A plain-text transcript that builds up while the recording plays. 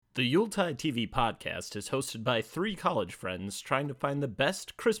The Yuletide TV podcast is hosted by three college friends trying to find the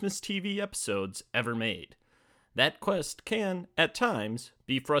best Christmas TV episodes ever made. That quest can, at times,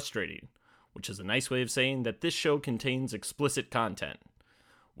 be frustrating, which is a nice way of saying that this show contains explicit content.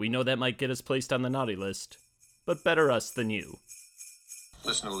 We know that might get us placed on the naughty list, but better us than you.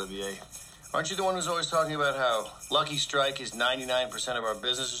 Listen, Olivier, aren't you the one who's always talking about how Lucky Strike is 99% of our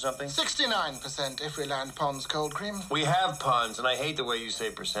business or something? 69% if we land Pond's cold cream. We have puns, and I hate the way you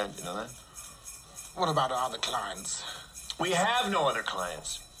say percent, you know that? What about our other clients? We have no other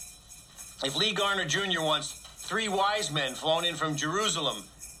clients. If Lee Garner Jr. wants 3 wise men flown in from Jerusalem,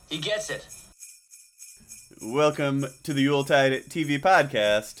 he gets it. Welcome to the Yuletide TV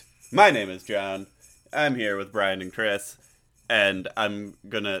podcast. My name is John. I'm here with Brian and Chris, and I'm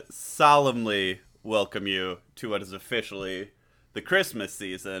gonna solemnly welcome you to what is officially the Christmas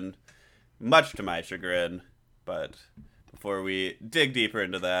season, much to my chagrin. But before we dig deeper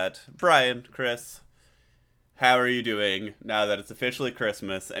into that, Brian, Chris, how are you doing now that it's officially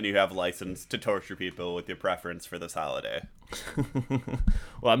Christmas and you have license to torture people with your preference for this holiday?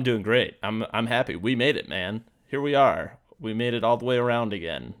 Well, I'm doing great. I'm happy. We made it, man. Here we are. We made it all the way around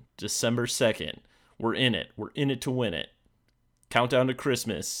again. December 2nd. We're in it. We're in it to win it. Countdown to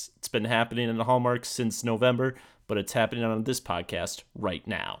Christmas. It's been happening in the Hallmark since November, but it's happening on this podcast right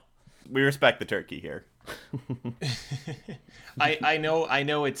now. We respect the turkey here. I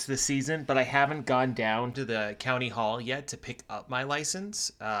know it's the season, but I haven't gone down to the county hall yet to pick up my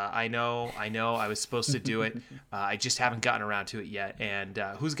license. I know I was supposed to do it. I just haven't gotten around to it yet. And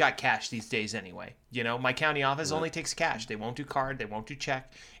who's got cash these days anyway? You know, my county office only takes cash. They won't do card. They won't do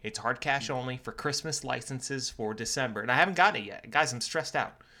check. It's hard cash only for Christmas licenses for December. And I haven't gotten it yet. Guys, I'm stressed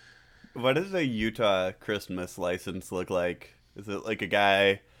out. What does a Utah Christmas license look like? Is it like a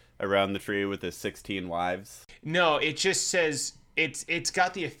guy around the tree with his 16 wives? No, it just says it's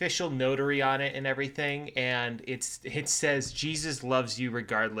got the official notary on it and everything, and it says Jesus loves you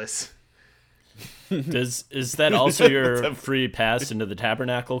regardless. Is that also your free pass into the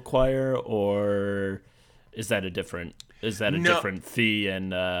Tabernacle Choir, or is that a different different fee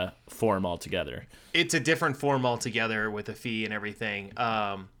and form altogether? It's a different form altogether with a fee and everything.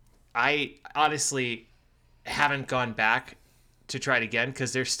 I honestly haven't gone back to try it again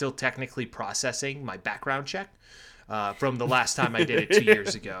because they're still technically processing my background check from the last time I did it 2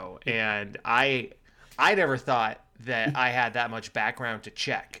 years ago. And I never thought that I had that much background to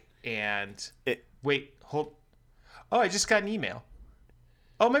check. And I just got an email.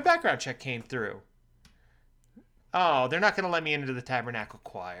 Oh, my background check came through. Oh, they're not going to let me into the Tabernacle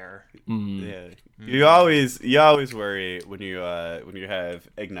Choir. Yeah, you always worry when you have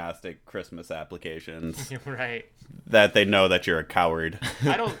agnostic Christmas applications, Right? that they know that you're a coward.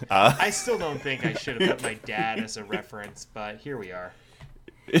 I still don't think I should have put my dad as a reference, but here we are.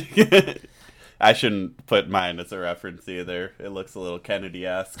 I shouldn't put mine as a reference either. It looks a little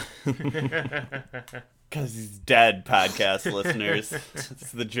Kennedy-esque. Because he's dead, podcast listeners.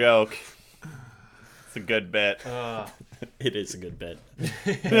 It's the joke. It's a good bit. It is a good bit.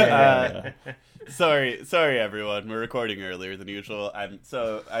 Sorry, everyone. We're recording earlier than usual.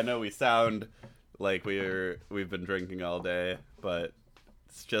 I know we sound like we've been drinking all day, but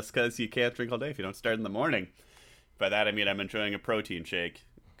it's just because you can't drink all day if you don't start in the morning. By that I mean I'm enjoying a protein shake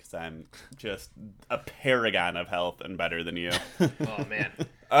because I'm just a paragon of health and better than you. Oh man!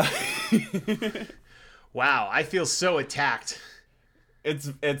 Wow, I feel so attacked. It's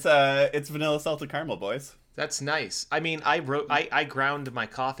vanilla salted caramel, boys. That's nice. I mean, I ground my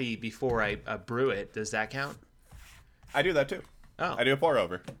coffee before I brew it. Does that count? I do that too. Oh. I do a pour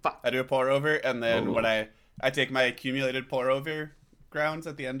over. Fuck. I do a pour over, and then when I take my accumulated pour over grounds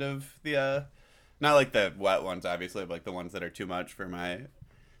at the end of the not like the wet ones obviously, but like the ones that are too much for my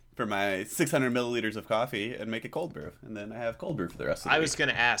 600 milliliters of coffee, and make it cold brew, and then I have cold brew for the rest of the week. I was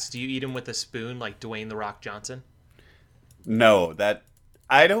gonna ask, do you eat them with a spoon like Dwayne The Rock Johnson? No,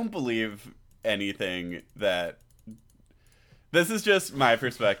 I don't believe anything that. This is just my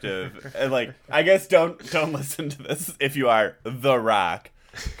perspective. And like, I guess don't listen to this if you are The Rock,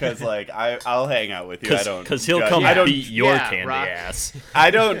 because like I'll hang out with you. Because he'll come beat your candy Rock. Ass.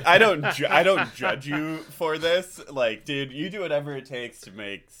 I don't judge you for this. Like, dude, you do whatever it takes to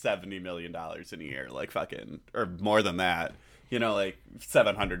make $70 million in a year, like fucking, or more than that. You know, like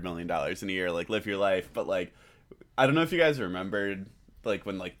 $700 million in a year. Like, live your life. But like, I don't know if you guys remembered, like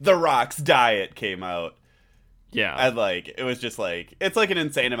when like The Rock's diet came out. Yeah. And like, it was just like, it's like an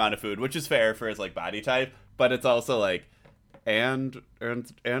insane amount of food, which is fair for his like body type, but it's also like, and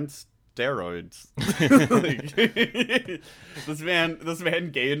steroids. Like, this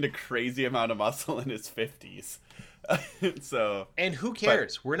man gained a crazy amount of muscle in his 50s. So. And who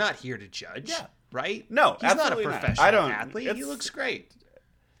cares? We're not here to judge. Yeah. Right? No, he's not a absolutely not. professional I don't- athlete. He it's- looks great.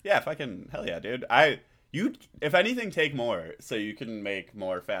 Yeah, fucking hell yeah, dude. You, if anything, take more so you can make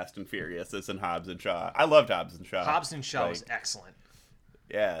more Fast and Furious than Hobbs and Shaw. I loved Hobbs and Shaw. Hobbs and Shaw Like, was excellent.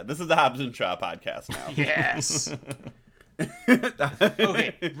 Yeah, this is the Hobbs and Shaw podcast now. Yes.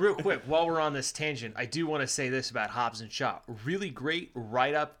 Okay, real quick, while we're on this tangent, I do want to say this about Hobbs and Shaw. Really great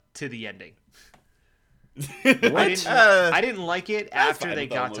right up to the ending. I didn't like it after fine they with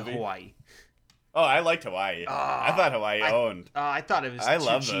the whole got to movie. Hawaii. Oh, I liked Hawaii. I thought Hawaii owned. I thought it was I too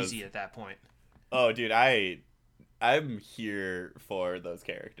love cheesy those. at that point. Oh, dude, I'm here for those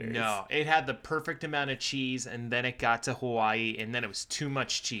characters. No, it had the perfect amount of cheese, and then it got to Hawaii, and then it was too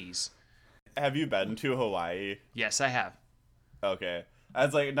much cheese. Have you been to Hawaii? Yes, I have. Okay. I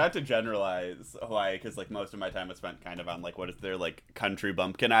was like, not to generalize Hawaii, because like most of my time was spent kind of on like what is their like country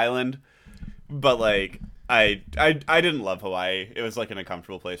bumpkin island, but like I didn't love Hawaii. It was like an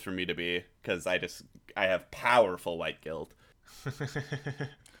uncomfortable place for me to be because I have powerful white guilt.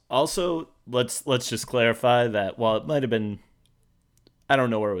 Also, let's just clarify that while it might have been, I don't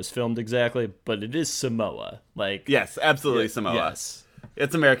know where it was filmed exactly, but it is Samoa. Like, Yes, absolutely Samoa. yes,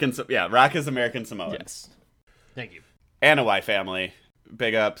 It's American. Yeah, Rock is American Samoan. yes. Thank you. Anoa'i family.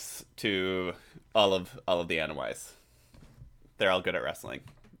 Big ups to all of the Anoa'is. They're all good at wrestling.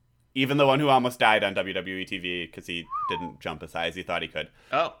 Even the one who almost died on WWE TV because he didn't jump as high as he thought he could.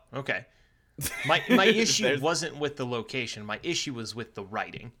 Oh, okay. My issue wasn't with the location. My issue was with the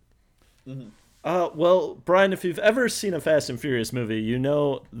writing. Well, Brian, if you've ever seen a Fast and Furious movie, you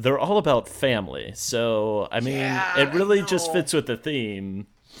know they're all about family. So, I mean, Yeah, it really I just know. fits with the theme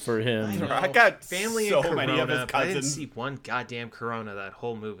for him. I got family so and Corona, many of his but I didn't cousins. see one goddamn Corona that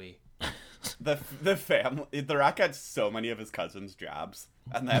whole movie. The family. The Rock got so many of his cousins' jobs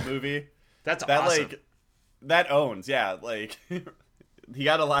on that movie. That's That awesome. like that owns, yeah. Like he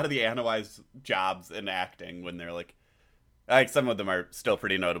got a lot of the Anoa'i's jobs in acting when they're like some of them are still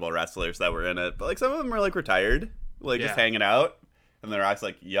pretty notable wrestlers that were in it, but like some of them are like retired, like just Yeah. hanging out. And the Rock's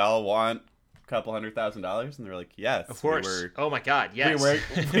like, y'all want a couple $100,000? And they're like, yes, Of course. Oh my god, yes.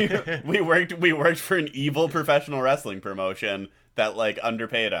 we worked for an evil professional wrestling promotion that like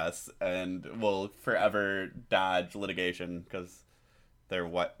underpaid us and will forever dodge litigation because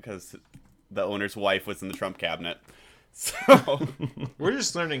the owner's wife was in the Trump cabinet. So We're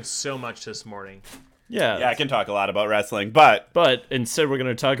just learning so much this morning. Yeah. yeah, I can talk a lot about wrestling, but But instead, we're going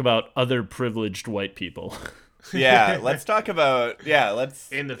to talk about other privileged white people. yeah, let's talk about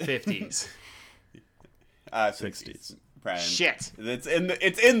let's In the 50s. 60s. Brian. Shit. It's in the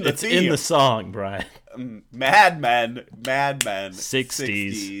It's theme. in the song, Brian. Mad Men.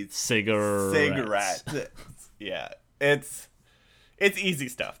 60s cigarettes. Cigarette. Yeah, it's easy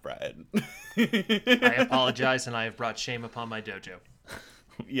stuff, Brian. I apologize, and I have brought shame upon my dojo.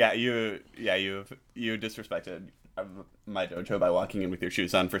 You disrespected my dojo by walking in with your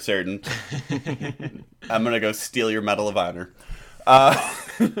shoes on for certain. I'm gonna go steal your Medal of Honor.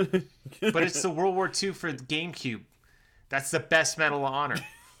 But it's the World War II for the GameCube. That's the best Medal of Honor.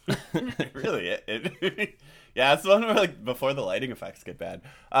 Really, yeah, it's the one where like before the lighting effects get bad.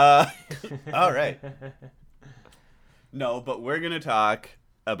 All right. No, but we're gonna talk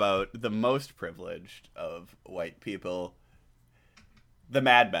about the most privileged of white people, the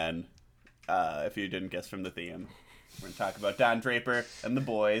Mad Men. If you didn't guess from the theme, we're gonna talk about Don Draper and the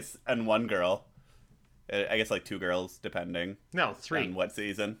boys and one girl. I guess like two girls, depending No, 3. on what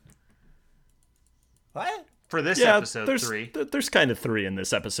season. What? For this Yeah, episode, there's 3. there's kind of 3 in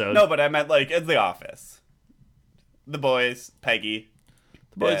this episode. No, but I meant like in The Office. The boys, Peggy,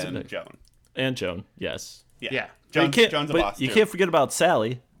 the boys and Joan. and Joan. Yes. Yeah. Joan's a boss, you too. can't forget about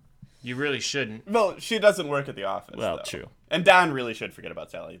Sally. You really shouldn't. Well, she doesn't work at the office. Well, though. true. And Don really should forget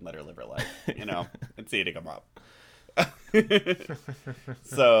about Sally and let her live her life. You know, it's eating him up.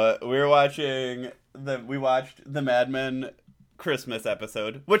 So we watched the Mad Men Christmas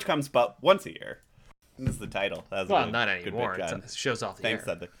episode, which comes but once a year. This is the title. That was a Well, good- not good bit, anymore. John. It shows off the Thanks,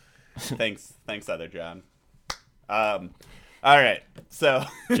 air. other. Thanks, other John. All right. So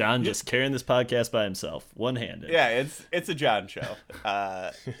John just carrying this podcast by himself, one-handed. yeah, it's a John show.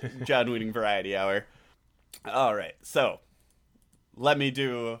 John Weening Variety Hour. All right. So let me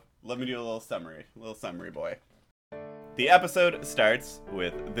do a little summary, boy. The episode starts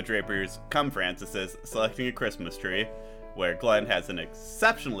with the Drapers, cum Francises, selecting a Christmas tree, where Glenn has an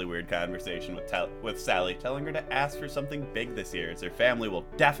exceptionally weird conversation with Sally, telling her to ask for something big this year, as their family will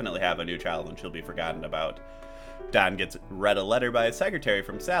definitely have a new child and she'll be forgotten about. Don gets read a letter by his secretary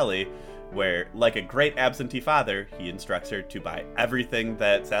from Sally, where, like a great absentee father, he instructs her to buy everything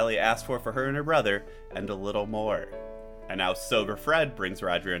that Sally asked for her and her brother, and a little more. And now sober Fred brings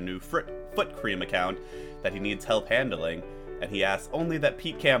Roger a new foot cream account that he needs help handling, and he asks only that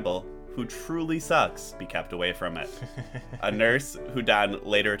Pete Campbell, who truly sucks, be kept away from it. A nurse, who Don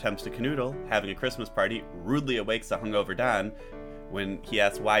later attempts to canoodle, having a Christmas party, rudely awakes a hungover Don when he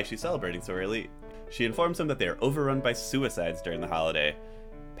asks why she's celebrating so early. She informs him that they are overrun by suicides during the holiday.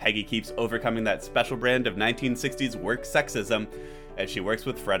 Peggy keeps overcoming that special brand of 1960s work sexism as she works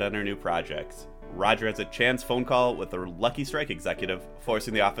with Fred on her new projects. Roger has a chance phone call with a Lucky Strike executive,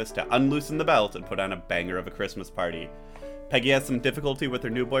 forcing the office to unloosen the belt and put on a banger of a Christmas party. Peggy has some difficulty with her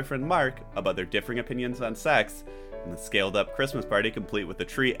new boyfriend Mark about their differing opinions on sex, and the scaled-up Christmas party, complete with the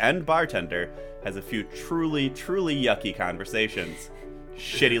tree and bartender, has a few truly, truly yucky conversations.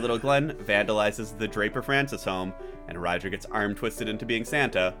 Shitty little Glenn vandalizes the Draper Francis home, and Roger gets arm twisted into being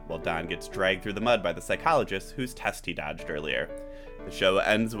Santa, while Don gets dragged through the mud by the psychologist whose test he dodged earlier. The show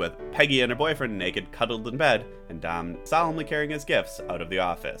ends with Peggy and her boyfriend naked, cuddled in bed, and Dom solemnly carrying his gifts out of the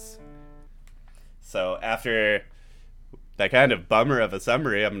office. So after that kind of bummer of a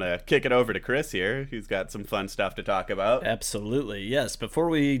summary, I'm going to kick it over to Chris here, who's got some fun stuff to talk about. Absolutely, yes. Before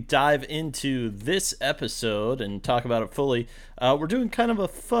we dive into this episode and talk about it fully, we're doing kind of a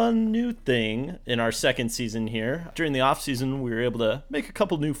fun new thing in our second season here. During the off-season, we were able to make a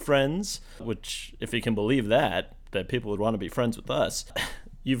couple new friends, which, if you can believe that people would want to be friends with us.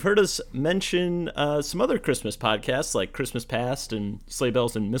 You've heard us mention some other Christmas podcasts like Christmas Past and Sleigh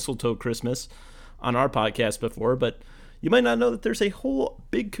Bells and Mistletoe Christmas on our podcast before, but you might not know that there's a whole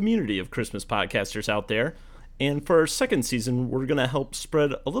big community of Christmas podcasters out there. And for our second season, we're going to help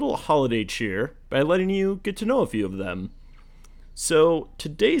spread a little holiday cheer by letting you get to know a few of them. So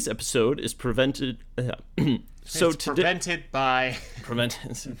today's episode is prevented by...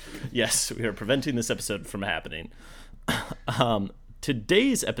 Yes, we are preventing this episode from happening.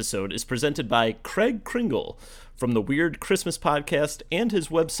 Today's episode is presented by Craig Kringle from the Weird Christmas podcast and his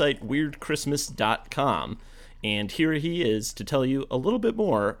website, weirdchristmas.com. And here he is to tell you a little bit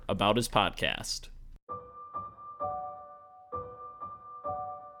more about his podcast.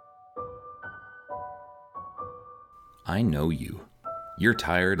 I know you. You're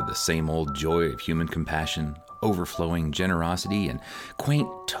tired of the same old joy of human compassion, overflowing generosity, and quaint,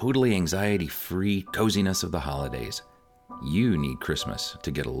 totally anxiety-free coziness of the holidays. You need Christmas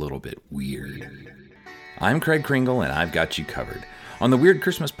to get a little bit weird. I'm Craig Kringle, and I've got you covered. On the Weird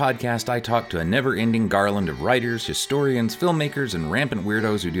Christmas podcast, I talk to a never-ending garland of writers, historians, filmmakers, and rampant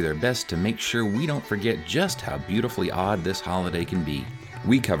weirdos who do their best to make sure we don't forget just how beautifully odd this holiday can be.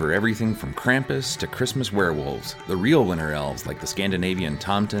 We cover everything from Krampus to Christmas werewolves, the real winter elves like the Scandinavian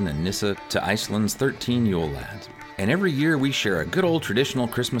Tomten and Nissa, to Iceland's 13 Yule lads. And every year we share a good old traditional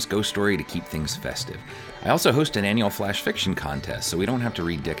Christmas ghost story to keep things festive. I also host an annual flash fiction contest, so we don't have to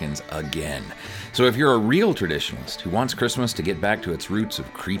read Dickens again. So if you're a real traditionalist who wants Christmas to get back to its roots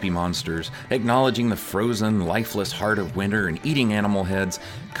of creepy monsters, acknowledging the frozen, lifeless heart of winter, and eating animal heads,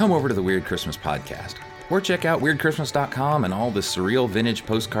 come over to the Weird Christmas podcast. Or check out weirdchristmas.com and all the surreal vintage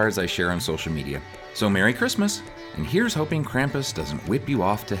postcards I share on social media. So Merry Christmas, and here's hoping Krampus doesn't whip you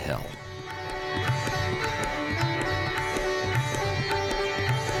off to hell.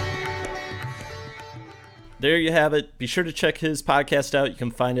 There you have it. Be sure to check his podcast out. You can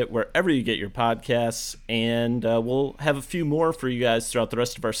find it wherever you get your podcasts. And we'll have a few more for you guys throughout the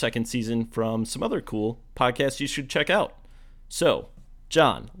rest of our second season from some other cool podcasts you should check out. So,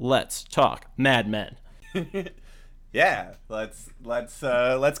 John, let's talk Mad Men. Yeah, let's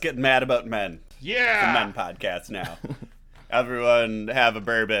get mad about men. Yeah, the Men podcast now. Everyone have a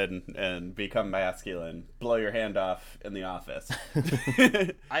bourbon and become masculine. Blow your hand off in the office.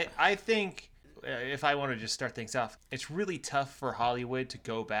 I think if I want to just start things off, it's really tough for Hollywood to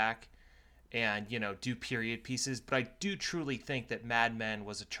go back and, do period pieces. But I do truly think that Mad Men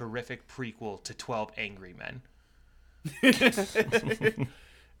was a terrific prequel to 12 Angry Men.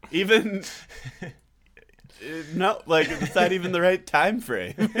 Even... No, it's not even the right time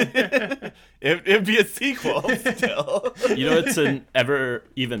frame. It'd be a sequel still. It's an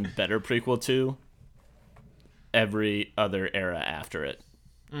even better prequel to every other era after it.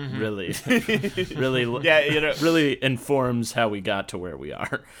 Mm-hmm. Really, yeah, really informs how we got to where we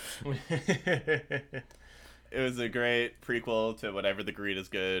are. It was a great prequel to whatever the Greed is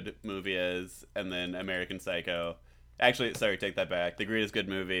Good movie is, and then American Psycho. Actually, sorry, take that back. The Greed is Good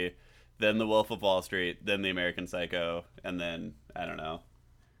movie, then The Wolf of Wall Street, then The American Psycho, and then, I don't know,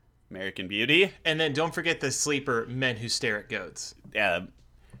 American Beauty. And then don't forget the sleeper Men Who Stare at Goats. Yeah.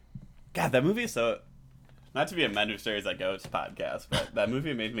 God, that movie is so Not to be a Men Who Stares at Ghosts podcast, but that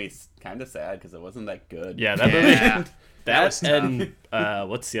movie made me kind of sad because it wasn't that good. Yeah, that Yeah. movie. That was That and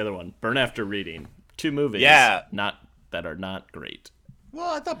what's the other one? Burn After Reading. 2 movies. Yeah. That are not great.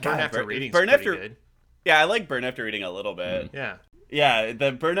 Well, I thought Burn After Reading's Burn pretty After- good. Yeah, I like Burn After Reading a little bit. Yeah. Yeah,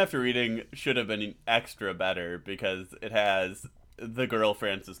 the Burn After Reading should have been extra better because it has the girl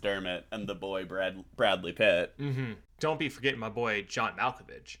Frances Dermott and the boy Bradley Pitt. Mm-hmm. Don't be forgetting my boy John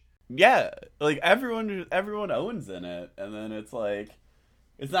Malkovich. Yeah, like everyone owns in it, and then it's like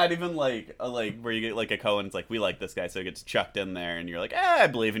it's not even like where you get like a Cohen's like we like this guy, so it gets chucked in there, and you're like, I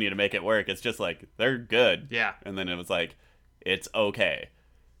believe in you to make it work. It's just like they're good. Yeah. And then it was like it's okay.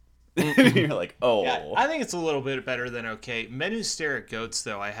 You're like, oh. Yeah, I think it's a little bit better than okay. Men Who Stare at Goats,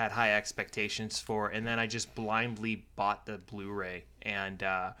 though, I had high expectations for, and then I just blindly bought the Blu-ray. And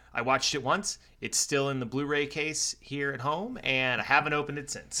I watched it once. It's still in the Blu-ray case here at home, and I haven't opened it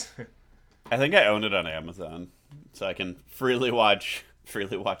since. I think I own it on Amazon, so I can freely watch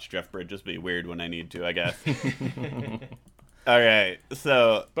Jeff Bridges be weird when I need to, I guess. All right,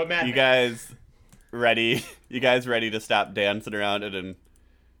 so But Mad you Men. guys ready? You guys ready to stop dancing around it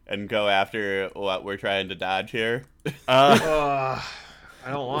and go after what we're trying to dodge here? I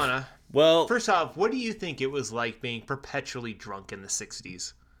don't wanna. Well, First off, what do you think it was like being perpetually drunk in the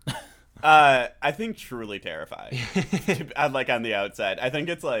 60s? I think truly terrifying. Like on the outside, I think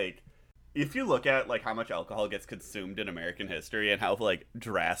it's like if you look at like how much alcohol gets consumed in American history and how like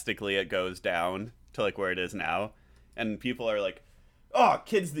drastically it goes down to like where it is now, and people are like, "Oh,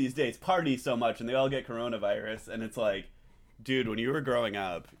 kids these days party so much and they all get coronavirus," and it's like, dude, when you were growing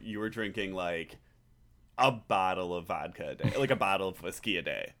up, you were drinking like a bottle of vodka a day, like a bottle of whiskey a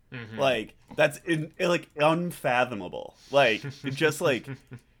day. Mm-hmm. Like that's like unfathomable. Like just like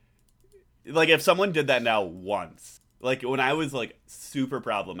if someone did that now once, like when I was like super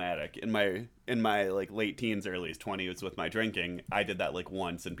problematic in my like late teens, early 20s with my drinking, I did that like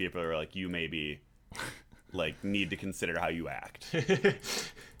once, and people are like, you maybe like need to consider how you act.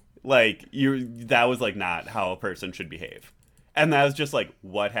 Like that was like not how a person should behave. And that was just like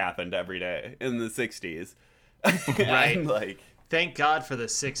what happened every day in the 60s. Right. And, like, Thank God for the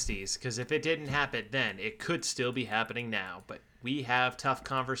 60s, because if it didn't happen then, it could still be happening now. But we have tough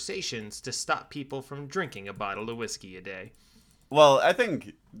conversations to stop people from drinking a bottle of whiskey a day. well, I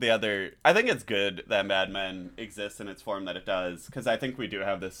think it's good that Mad Men exists in its form that it does, because I think we do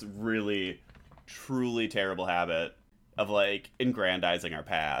have this really, truly terrible habit of like aggrandizing our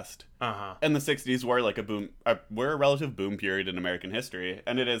past. Uh-huh. And the 60s were like we're a relative boom period in American history,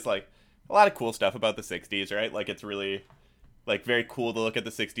 and it is like a lot of cool stuff about the 60s, right? Like it's really like very cool to look at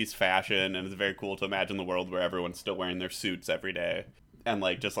the 60s fashion, and it's very cool to imagine the world where everyone's still wearing their suits every day. And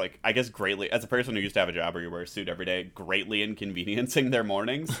like just like I guess greatly, as a person who used to have a job where you wear a suit every day, greatly inconveniencing their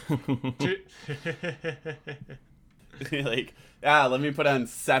mornings. Like, let me put on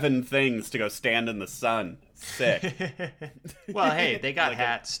 7 things to go stand in the sun. Sick. Well, hey, they got Like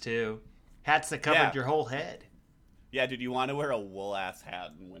hats too. Hats that covered Yeah. your whole head. Yeah, dude, you want to wear a wool ass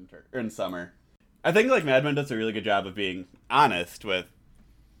hat in winter or in summer. I think like Mad Men does a really good job of being honest with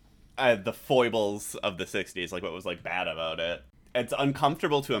the foibles of the 60s, like what was like bad about it. It's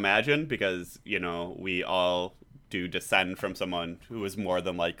uncomfortable to imagine because, you know, we all do descend from someone who was more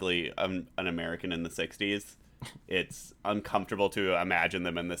than likely an American in the 60s. It's uncomfortable to imagine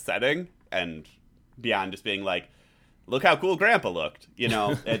them in this setting, and beyond just being like, look how cool Grandpa looked. You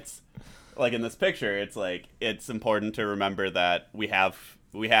know, it's like in this picture, it's like it's important to remember that we have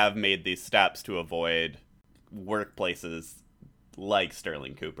made these steps to avoid workplaces like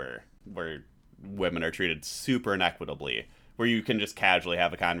Sterling Cooper, where women are treated super inequitably, where you can just casually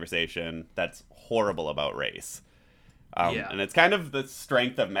have a conversation that's horrible about race. And it's kind of the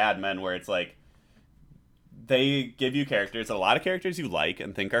strength of Mad Men, where it's like they give you characters, a lot of characters you like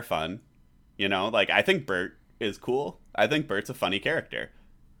and think are fun. You know, like I think Bert is cool. I think Bert's a funny character.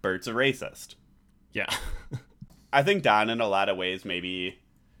 Bert's a racist. yeah. I think Don, in a lot of ways, maybe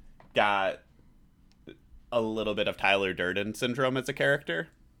got a little bit of Tyler Durden syndrome as a character,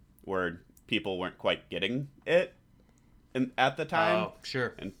 where people weren't quite getting it at the time. Oh,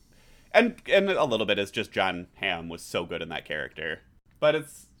 sure. And a little bit is just John Hamm was so good in that character. But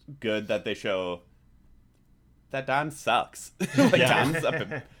it's good that they show that Don sucks. Like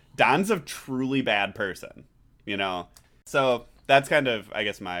Don's a truly bad person, you know? So that's kind of, I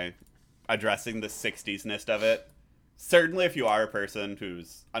guess, my addressing the 60s-ness of it. Certainly if you are a person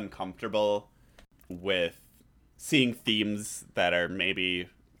who's uncomfortable with seeing themes that are maybe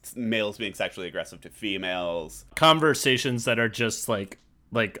males being sexually aggressive to females. Conversations that are just like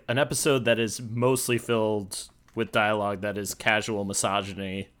an episode that is mostly filled with dialogue that is casual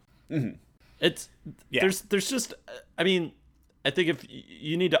misogyny. Mm-hmm. It's there's just, I mean, I think if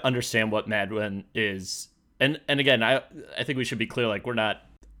you need to understand what Mad Men is, and again, I think we should be clear, like, we're not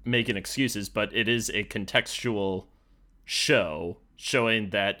making excuses, but it is a contextual show showing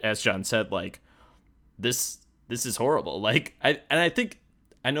that, as John said, like, this is horrible. Like, I think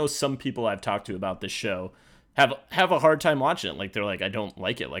I know some people I've talked to about this show have a hard time watching it. Like, they're like, I don't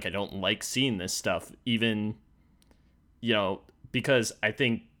like it. Like, I don't like seeing this stuff, even, you know, because I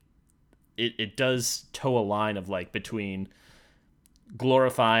think it does toe a line of, like, between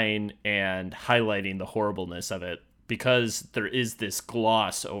glorifying and highlighting the horribleness of it, because there is this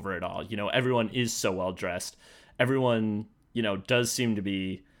gloss over it all. You know, everyone is so well dressed. Everyone, you know, does seem to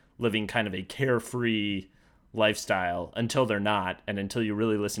be living kind of a carefree lifestyle until they're not, and until you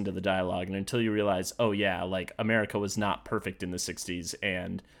really listen to the dialogue, and until you realize, oh yeah, like, America was not perfect in the 60s,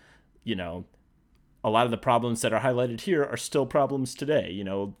 and, you know, a lot of the problems that are highlighted here are still problems today. You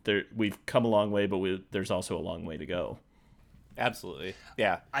know, we've come a long way, but there's also a long way to go. Absolutely.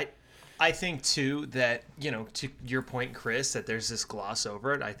 Yeah. I think too that, you know, to your point, Chris, that there's this gloss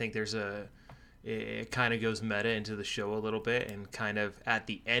over it. I think it kind of goes meta into the show a little bit, and kind of at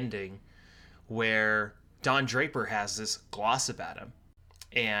the ending where Don Draper has this gloss about him,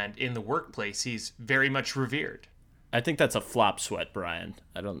 and in the workplace he's very much revered. I think that's a flop sweat, Brian.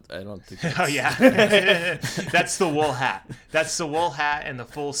 I don't think that's... Oh yeah. That's the wool hat. That's the wool hat and the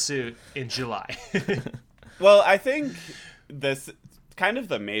full suit in July. Well, I think this kind of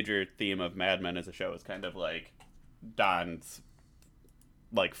the major theme of Mad Men as a show is kind of like Don's,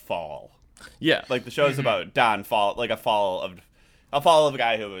 like, fall. Yeah. Like, the show's about Don fall, like a fall of a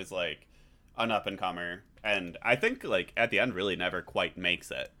guy who was, like, an up and comer, and I think, like, at the end really never quite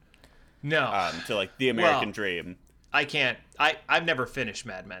makes it. No. To, like, the American dream. I can't. I've never finished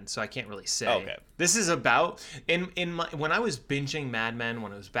Mad Men, so I can't really say. Okay. This is about when I was binging Mad Men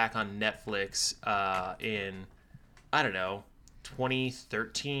when it was back on Netflix in, I don't know,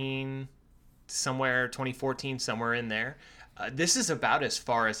 2013, 2014, somewhere in there. This is about as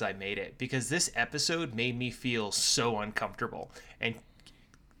far as I made it, because this episode made me feel so uncomfortable, and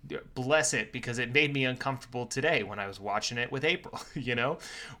bless it, because it made me uncomfortable today when I was watching it with April. You know,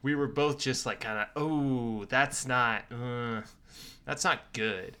 we were both just like, kind of, oh, that's not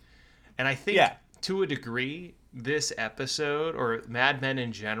good. And I think to a degree, this episode, or Mad Men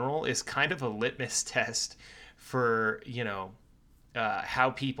in general, is kind of a litmus test for, you know, how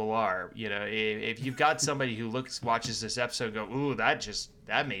people are. You know, if you've got somebody who watches this episode and go, ooh,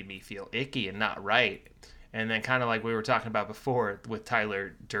 that made me feel icky and not right. And then, kind of like we were talking about before with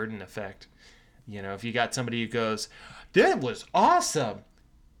Tyler Durden effect, you know, if you got somebody who goes, that was awesome,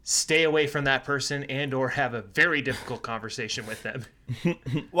 stay away from that person, and or have a very difficult conversation with them.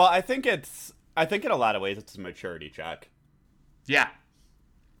 Well, I think in a lot of ways it's a maturity check. Yeah.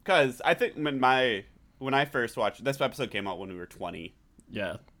 Because I think when I first watched, this episode came out when we were 20.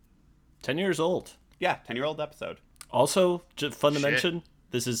 Yeah. 10 years old. Yeah, 10-year-old episode. Also, just fun to mention,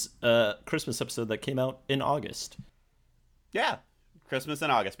 this is a Christmas episode that came out in August. Yeah. Christmas in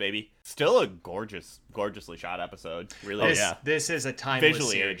August, baby. Still a gorgeously shot episode. Really. This is a timeless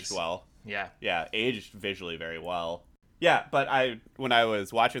visually series. aged well. Yeah. Yeah, aged visually very well. Yeah, but when I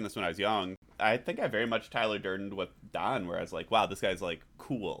was watching this when I was young, I think I very much Tyler Durdened with Don, where I was like, wow, this guy's, like,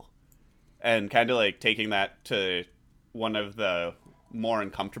 cool. And kind of, like, taking that to one of the more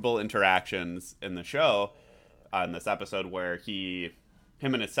uncomfortable interactions in the show on this episode, where him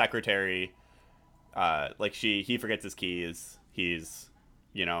and his secretary, like, he forgets his keys. He's,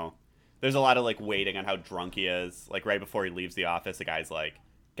 you know, there's a lot of, like, waiting on how drunk he is. Like, right before he leaves the office, the guy's like,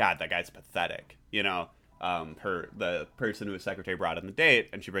 God, that guy's pathetic. You know, the person who his secretary brought on the date,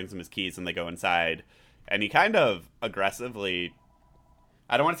 and she brings him his keys, and they go inside. And he kind of aggressively,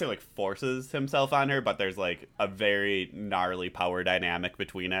 I don't want to say, like, forces himself on her, but there's, like, a very gnarly power dynamic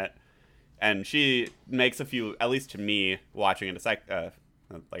between it. And she makes a few, at least to me, watching it it's like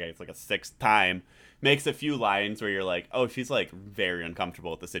a sixth time, makes a few lines where you're like, oh, she's, like, very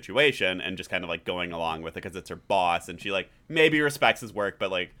uncomfortable with the situation and just kind of, like, going along with it because it's her boss, and she, like, maybe respects his work,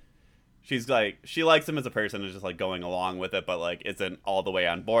 but, like, she's, like, she likes him as a person and just, like, going along with it, but, like, isn't all the way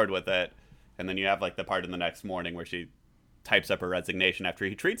on board with it. And then you have, like, the part in the next morning where she types up her resignation after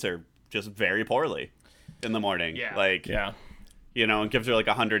he treats her just very poorly in the morning. Yeah. Like, Yeah. you know, and gives her, like,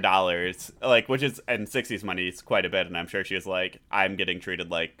 $100, like, which is, in 60s money, it's quite a bit, and I'm sure she was like, I'm getting treated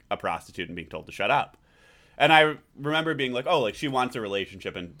like a prostitute and being told to shut up. And I remember being like, oh, like, she wants a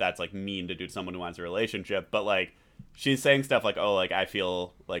relationship, and that's, like, mean to do to someone who wants a relationship, but, like, she's saying stuff like, oh, like, I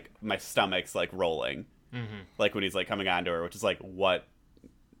feel like my stomach's, like, rolling, like, when he's, like, coming on to her, which is, like, what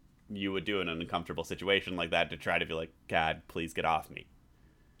you would do in an uncomfortable situation like that, to try to be like, God, please get off me.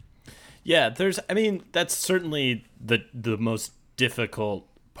 Yeah, that's certainly the most difficult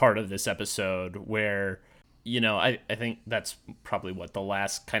part of this episode where, I think that's probably what the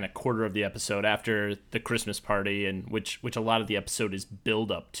last kind of quarter of the episode after the Christmas party, and which a lot of the episode is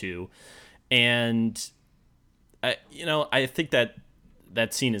build up to. And I think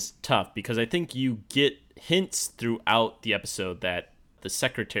that scene is tough because I think you get hints throughout the episode that the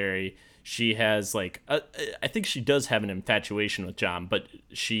secretary, she has I think she does have an infatuation with John, but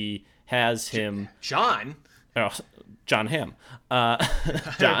she has him. John Hamm.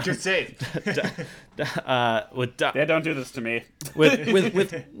 John. Just say. Don't do this to me.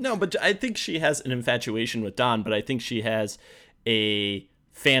 No, but I think she has an infatuation with Don, but I think she has a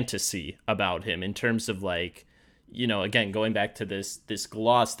fantasy about him in terms of again, going back to this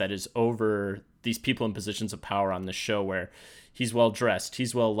gloss that is over these people in positions of power on the show, where he's well dressed,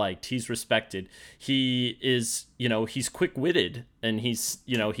 he's well liked, he's respected, he is, he's quick witted, and he's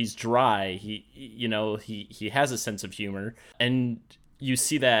dry, he has a sense of humor, and you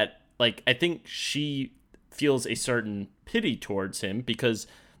see that, I think she feels a certain pity towards him because,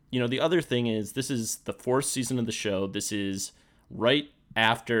 the other thing is, this is the 4th season of the show. This is right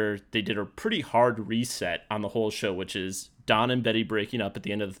after they did a pretty hard reset on the whole show, which is Don and Betty breaking up at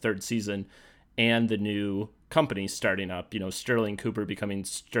the end of the 3rd season and the new company starting up, Sterling Cooper becoming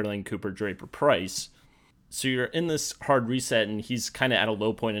Sterling Cooper Draper Price. So you're in this hard reset, and he's kind of at a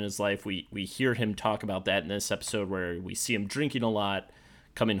low point in his life. We hear him talk about that in this episode, where we see him drinking a lot,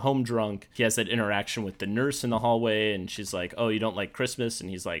 coming home drunk. He has that interaction with the nurse in the hallway, and she's like, "Oh, you don't like Christmas?" And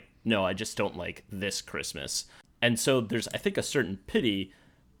he's like, "No, I just don't like this Christmas." And so there's, I think, a certain pity.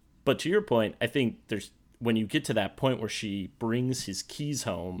 But to your point, I think when you get to that point where she brings his keys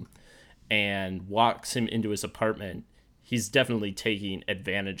home and walks him into his apartment, he's definitely taking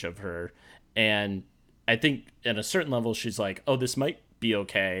advantage of her. And I think at a certain level, she's like, "Oh, this might be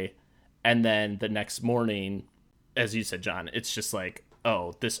okay." And then the next morning, as you said, John, it's just like,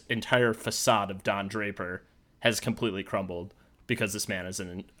 oh, this entire facade of Don Draper has completely crumbled because this man is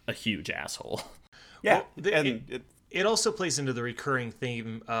a huge asshole. Yeah. Well, it also plays into the recurring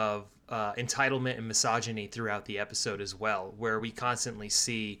theme of entitlement and misogyny throughout the episode as well, where we constantly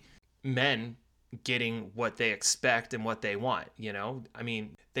see men getting what they expect and what they want.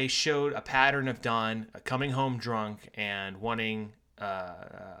 They showed a pattern of Don coming home drunk and wanting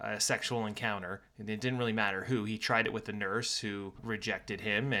a sexual encounter, and it didn't really matter who. He tried it with the nurse, who rejected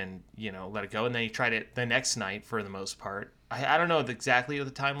him and let it go, and then he tried it the next night for the most part. I don't know exactly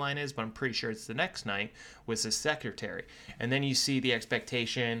what the timeline is, but I'm pretty sure it's the next night with his secretary. And then you see the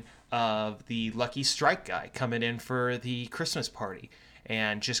expectation of the Lucky Strike guy coming in for the Christmas party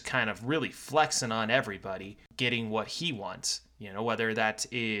and just kind of really flexing on everybody, getting what he wants. Whether that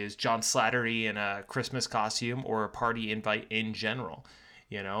is John Slattery in a Christmas costume or a party invite in general.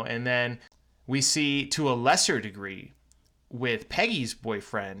 And then we see, to a lesser degree, with Peggy's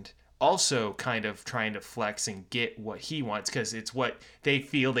boyfriend also kind of trying to flex and get what he wants because it's what they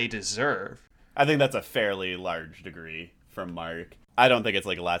feel they deserve. I think that's a fairly large degree from Mark. I don't think it's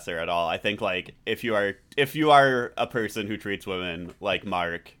lesser at all. I think if you are a person who treats women like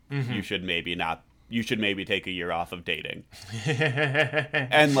Mark, mm-hmm. you should maybe take a year off of dating.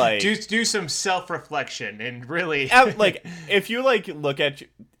 And do some self-reflection and really if you look at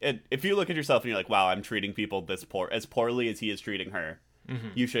yourself and you're like, wow, I'm treating people as poorly as he is treating her. Mm-hmm.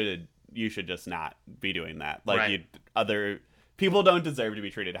 You should just not be doing that. Right. Other people don't deserve to be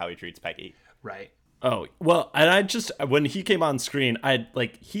treated how he treats Peggy. Right. Oh, well, and when he came on screen, I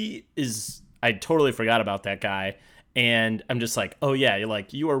totally forgot about that guy, and I'm just like, oh yeah,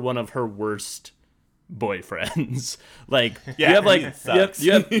 you are one of her worst boyfriends.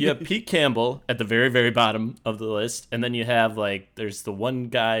 You have Pete Campbell at the very, very bottom of the list, and then you have there's the one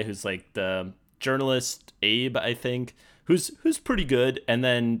guy who's the journalist Abe, I think, who's pretty good, and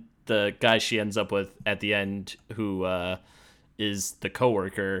then the guy she ends up with at the end, who is the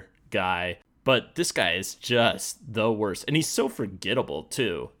coworker guy. But this guy is just the worst, and he's so forgettable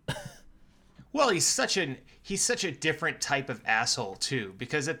too. Well, he's such a different type of asshole too,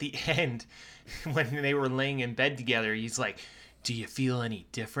 because at the end, when they were laying in bed together, he's like, "Do you feel any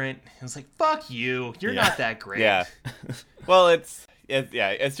different?" I was like, "Fuck you, you're not that great." Yeah. Well, it's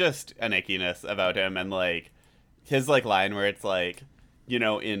just an ickiness about him, and his line where it's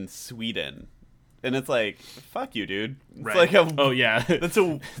in Sweden. And it's fuck you, dude. It's right. Oh yeah, that's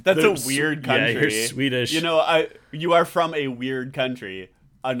a weird country. Yeah, you're Swedish. You are from a weird country.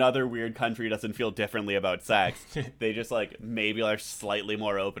 Another weird country doesn't feel differently about sex. They just maybe are slightly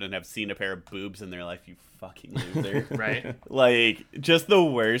more open and have seen a pair of boobs in their life. You fucking loser. Right. Just the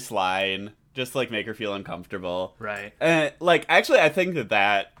worst line. Just make her feel uncomfortable. Right. And actually, I think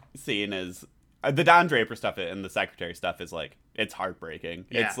that scene is the Don Draper stuff and the secretary stuff is like, it's heartbreaking.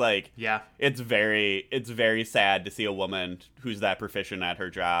 Yeah. It's like, Yeah. it's very sad to see a woman who's that proficient at her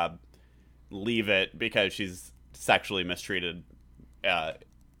job leave it because she's sexually mistreated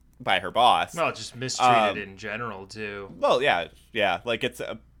by her boss. Well, just mistreated in general too. Well, yeah. Like it's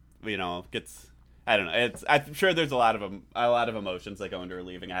I don't know. I'm sure there's a lot of emotions that go into her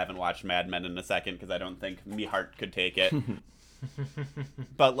leaving. I haven't watched Mad Men in a second because I don't think me heart could take it.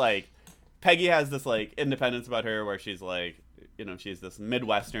 But like, Peggy has this like independence about her where she's like, she's this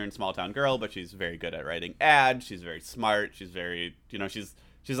Midwestern small town girl, but she's very good at writing ads. She's very smart. She's very, she's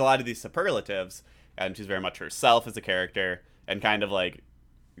a lot of these superlatives, and she's very much herself as a character, and kind of like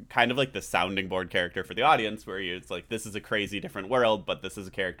the sounding board character for the audience, where it's like, this is a crazy different world, but this is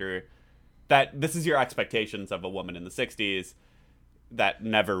a character that this is your expectations of a woman in the 60s that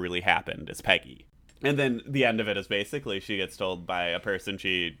never really happened, is Peggy. And then the end of it is basically she gets told by a person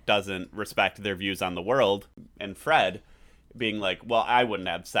she doesn't respect their views on the world, and Fred being like, well, I wouldn't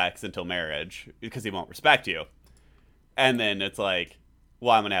have sex until marriage because he won't respect you. And then it's like,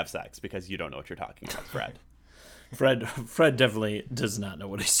 well, I'm going to have sex because you don't know what you're talking about, Fred. Fred definitely does not know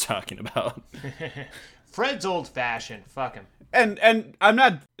what he's talking about. Fred's old-fashioned. Fuck him. And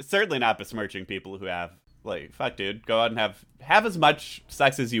I'm certainly not besmirching people who have, like, fuck, dude, go out and have as much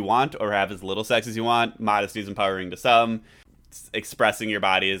sex as you want or have as little sex as you want. Modesty is empowering to some. Expressing your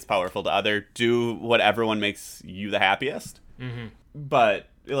body is powerful to other. Do whatever one makes you the happiest. Mm-hmm. But,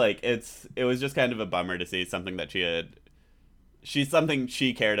 like, it was just kind of a bummer to see something that something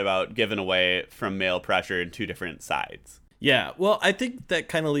she cared about given away from male pressure in two different sides. Yeah, well, I think that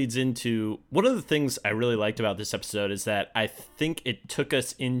kind of leads into one of the things I really liked about this episode is that I think it took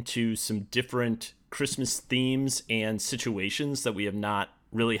us into some different Christmas themes and situations that we have not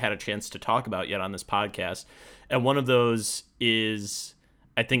really had a chance to talk about yet on this podcast. And one of those is,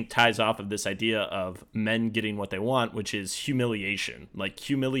 I think, ties off of this idea of men getting what they want, which is humiliation, like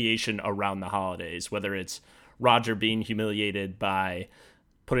humiliation around the holidays, whether it's Roger being humiliated by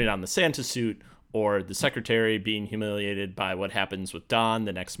putting on the Santa suit, or the secretary being humiliated by what happens with Don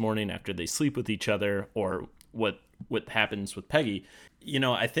the next morning after they sleep with each other, or what happens with Peggy.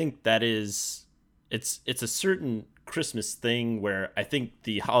 I think that it's a certain Christmas thing where I think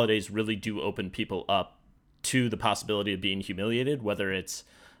the holidays really do open people up to the possibility of being humiliated, whether it's,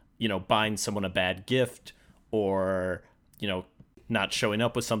 buying someone a bad gift or, not showing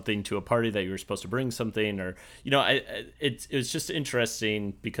up with something to a party that you were supposed to bring something, or it was just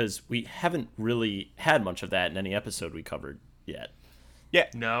interesting because we haven't really had much of that in any episode we covered yet. Yeah.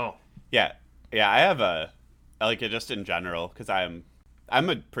 No. Yeah. I have it just in general, because I'm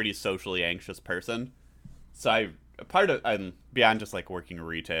a pretty socially anxious person, so I'm beyond just like working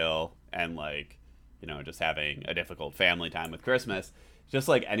retail and like just having a difficult family time with Christmas. Just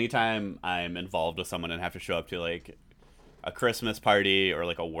like anytime I'm involved with someone and have to show up to like a Christmas party or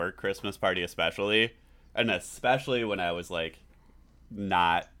like a work Christmas party, especially when I was like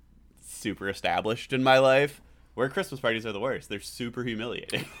not super established in my life, work Christmas parties are the worst. They're super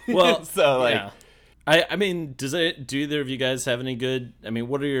humiliating. Well, so like, yeah. I mean, do either of you guys have any good? I mean,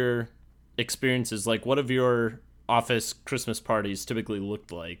 what are your experiences like? What have your office Christmas parties typically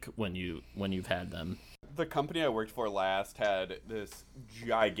looked like when you've had them? The company I worked for last had this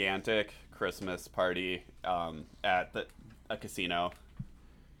gigantic Christmas party at a casino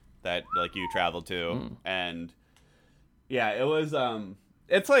that like you traveled to, and yeah, it was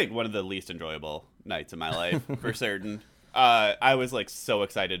it's like one of the least enjoyable nights of my life for certain. I was like so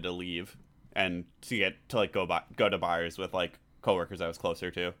excited to leave and to get to like go to bars with like coworkers I was closer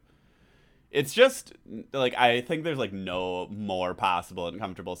to. It's just like, I think there's like no more possible and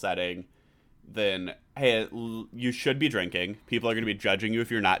comfortable setting than, hey, you should be drinking. People are going to be judging you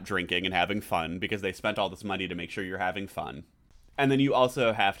if you're not drinking and having fun because they spent all this money to make sure you're having fun. And then you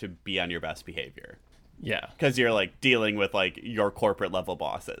also have to be on your best behavior. Yeah. Because you're like dealing with like your corporate level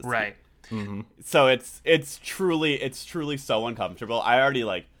bosses. Right. Mm-hmm. So it's truly so uncomfortable. I already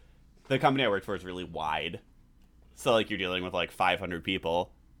like, the company I worked for is really wide. So like you're dealing with like 500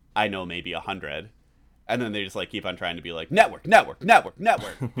 people. I know maybe 100. And then they just like keep on trying to be like network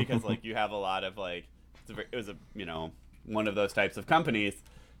because like you have a lot of like, it was a one of those types of companies.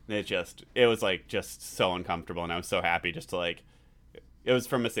 And it was like just so uncomfortable, and I was so happy just to like, it was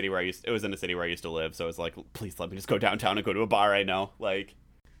from a city where it was in a city where I used to live, so it was like, please let me just go downtown and go to a bar I know, like.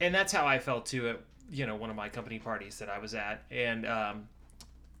 And that's how I felt too at one of my company parties that I was at, and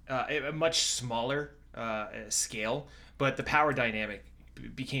a much smaller scale, but the power dynamic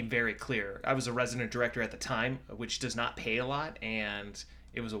became very clear. I was a resident director at the time, which does not pay a lot, and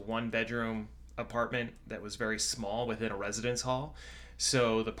it was a 1-bedroom apartment that was very small within a residence hall.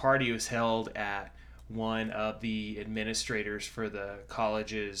 So the party was held at one of the administrators for the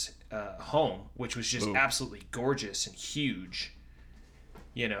college's home, which was just absolutely gorgeous and huge.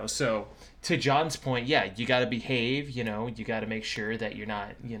 You know, so to John's point, yeah, you got to behave, you know, you got to make sure that you're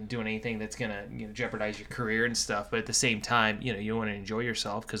not, you know, doing anything that's going to, you know, jeopardize your career and stuff. But at the same time, you know, you want to enjoy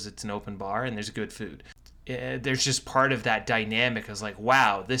yourself because it's an open bar and there's good food. There's just part of that dynamic is like,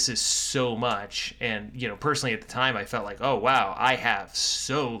 wow, this is so much. And, you know, personally at the time, I felt like, oh, wow, I have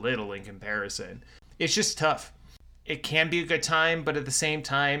so little in comparison. It's just tough. It can be a good time, but at the same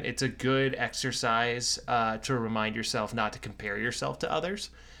time, it's a good exercise to remind yourself not to compare yourself to others,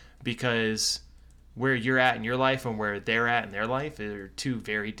 because where you're at in your life and where they're at in their life are two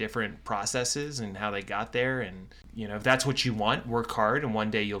very different processes and how they got there. And, you know, if that's what you want, work hard and one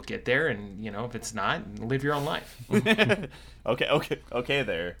day you'll get there. And, you know, if it's not, live your own life. Okay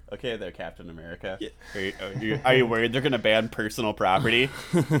there, Captain America. Yeah. Are you worried they're going to ban personal property?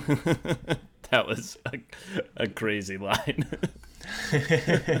 That was a crazy line.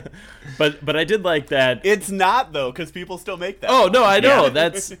 but I did like that. It's not, though, because people still make that. Oh, no, I know.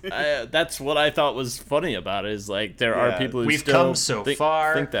 That's what I thought was funny about it, is like there are people who we've still come so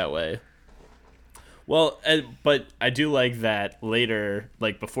far think that way. Well, but I do like that later,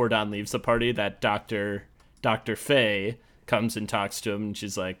 like before Don leaves the party, that Dr. Faye comes and talks to him, and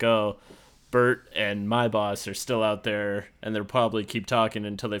she's like, oh, Bert and my boss are still out there, and they'll probably keep talking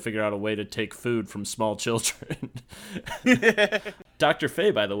until they figure out a way to take food from small children. Dr.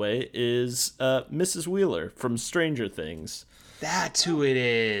 Faye, by the way, is Mrs. Wheeler from Stranger Things. That's who it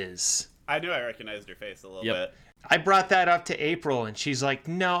is. I knew I recognized her face a little bit. I brought that up to April, and she's like,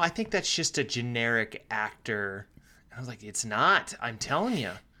 no, I think that's just a generic actor. I was like, it's not. I'm telling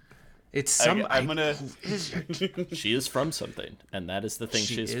you. It's some. I'm gonna. She is from something, and that is the thing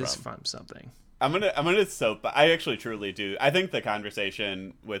she's from. She is from something. I'm gonna soap. I actually truly do. I think the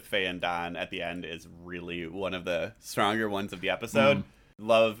conversation with Faye and Don at the end is really one of the stronger ones of the episode.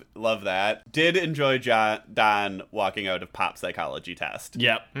 Love that. Did enjoy Don walking out of pop psychology test.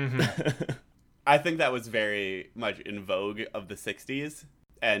 Yep. I think that was very much in vogue of the 60s,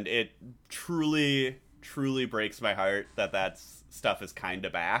 and it truly breaks my heart that stuff is kind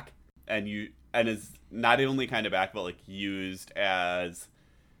of back. And is not only kind of back, but like used as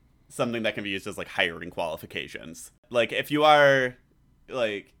something that can be used as like hiring qualifications. Like if you are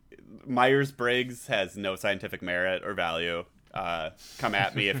like Myers-Briggs has no scientific merit or value. Come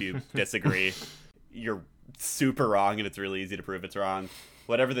at me if you disagree. You're super wrong, and it's really easy to prove it's wrong.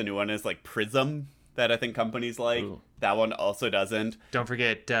 Whatever the new one is, like Prism, that I think companies like. Ooh. That one also doesn't. Don't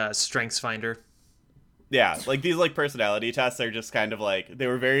forget StrengthsFinder. Yeah, like these like personality tests are just kind of like, they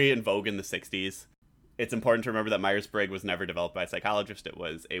were very in vogue in the 60s. It's important to remember that Myers-Briggs was never developed by a psychologist. It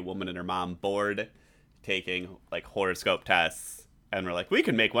was a woman and her mom bored taking like horoscope tests, and we're like, we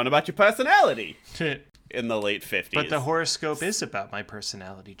can make one about your personality in the late 50s. But the horoscope is about my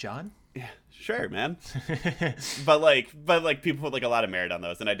personality, John. Yeah, sure, man. but like people put like a lot of merit on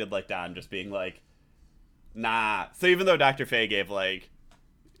those, and I did like Don just being like, nah. So even though Dr. Faye gave like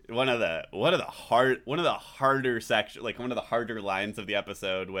one of the harder lines of the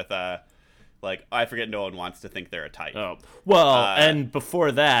episode with like, I forget, no one wants to think they're a type. Oh, well, and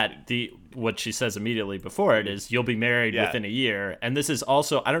before that, what she says immediately before it is, you'll be married within a year. And this is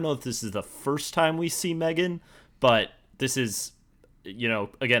also, I don't know if this is the first time we see Megan, but this is, you know,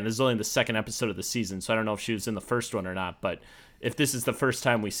 again, this is only the second episode of the season, so I don't know if she was in the first one or not. But if this is the first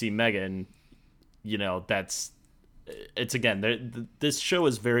time we see Megan, you know, it's again, this show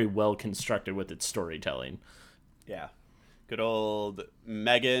is very well constructed with its storytelling. Yeah. Good old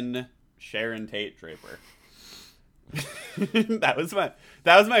Megan Sharon Tate Draper. that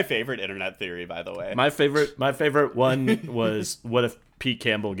was my favorite internet theory, by the way. My favorite one was, what if Pete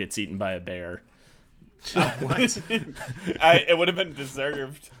Campbell gets eaten by a bear? What? It would have been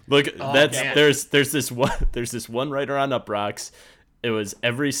deserved. Look, there's this one writer on Uproxx. It was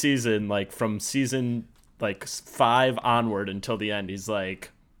every season, like from season like 5 onward until the end. He's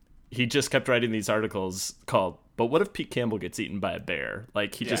like, he just kept writing these articles called, "But what if Pete Campbell gets eaten by a bear?"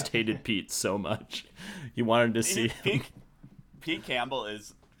 Like he just hated Pete so much, he wanted to see him. Pete Campbell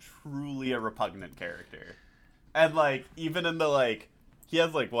is truly a repugnant character, and like even in the like, he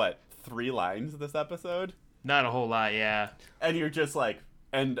has like what, 3 lines this episode? Not a whole lot, yeah. And you're just like,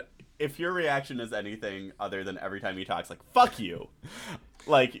 and if your reaction is anything other than every time he talks, like, fuck you.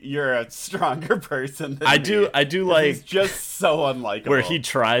 Like, you're a stronger person than I me. do like, he's just so unlikable. Where he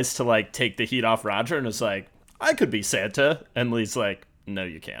tries to like take the heat off Roger and is like, I could be Santa, and Lee's like, no,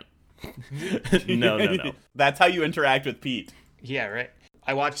 you can't. no. That's how you interact with Pete. Yeah, right.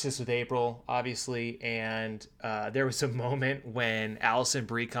 I watched this with April, obviously, and there was a moment when Allison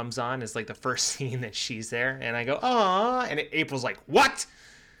Brie comes on. It's like the first scene that she's there, and I go, "Aw!" And April's like, "What?"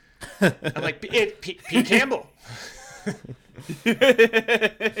 I'm like, Pete Campbell."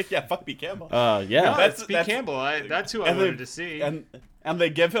 Yeah, fuck Pete Campbell. Yeah. No, that's Pete Campbell. That's who I wanted to see. And they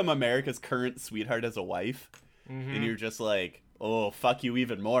give him America's current sweetheart as a wife, and you're just like, oh, fuck you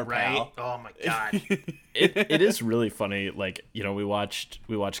even more, Right? pal. Oh my god. It is really funny. Like, you know, we watched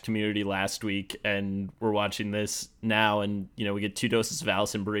Community last week, and we're watching this now, and you know, we get 2 doses of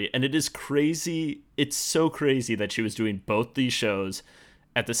Allison Brie, and it is crazy. It's so crazy that she was doing both these shows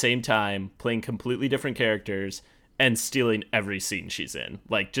at the same time, playing completely different characters and stealing every scene she's in.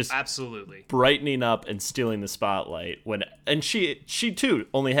 Like, just Absolutely. brightening up and stealing the spotlight. And she too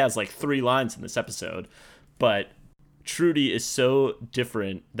only has like 3 lines in this episode, but Trudy is so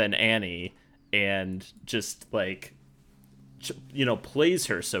different than Annie, and just like, you know, plays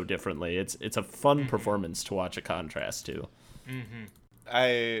her so differently. It's a fun performance to watch a contrast to.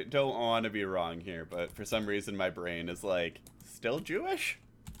 I don't want to be wrong here, but for some reason my brain is like, still Jewish?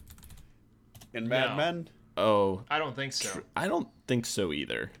 In Mad No. Men? Oh, I don't think so. I don't think so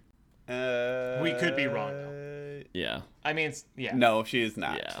either. We could be wrong, though. Yeah. I mean, yeah. No, she is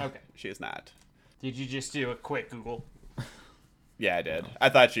not. Yeah. Okay. She is not. Did you just do a quick Google? Yeah, I did. I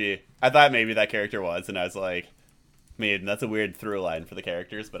thought maybe that character was, and I was like, man, that's a weird through line for the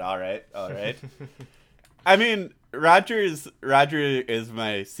characters, but all right. I mean, Roger is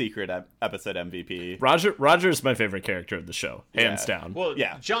my secret episode MVP. Roger is my favorite character of the show, hands down. Well,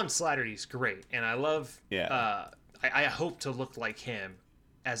 Yeah. John Slattery's great, and I love. Yeah. I hope to look like him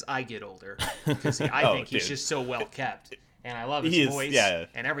as I get older, because I Oh, think he's dude. just so well kept, and I love his He is- voice yeah.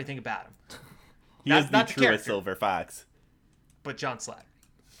 and everything about him. He Not- is the not the truest character. Silver Fox. But John Slattery.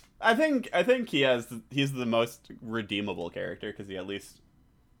 I think he's the most redeemable character because he at least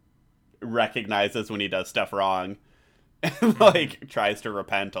recognizes when he does stuff wrong and like tries to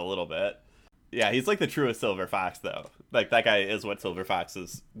repent a little bit. Yeah, he's like the truest Silver Fox though. Like that guy is what Silver Fox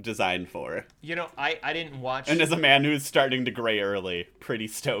is designed for. You know, I didn't watch. And as a man who's starting to gray early, pretty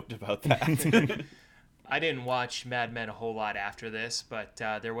stoked about that. I didn't watch Mad Men a whole lot after this, but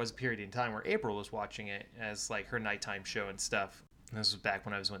there was a period in time where April was watching it as like her nighttime show and stuff. And this was back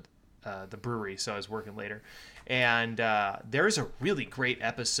when I was with the brewery, so I was working later. And there's a really great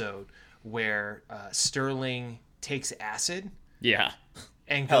episode where Sterling takes acid Yeah.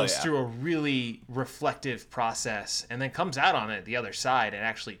 and Hell goes yeah. through a really reflective process and then comes out on it the other side and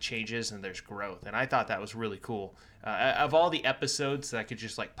actually changes and there's growth. And I thought that was really cool. Of all the episodes that I could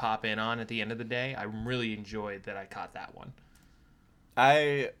just like pop in on at the end of the day, I really enjoyed that I caught that one.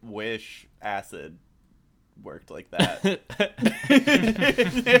 I wish acid worked like that.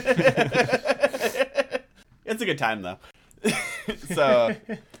 It's a good time though. So,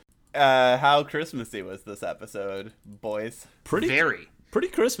 how Christmassy was this episode, boys? Very. Pretty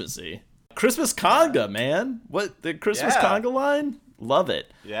Christmassy. Christmas conga, man. What, the Christmas Yeah. conga line? Love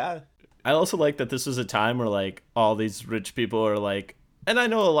it. Yeah. I also like that this was a time where like all these rich people are like, and I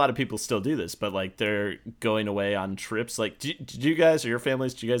know a lot of people still do this, but like they're going away on trips. Like, did you guys or your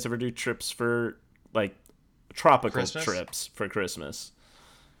families, do you guys ever do trips for like tropical Christmas? trips for Christmas?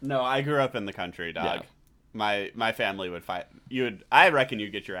 No, I grew up in the country, dog. Yeah. My family would fight. I reckon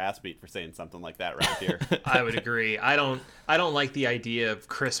you'd get your ass beat for saying something like that right here. I would agree. I don't like the idea of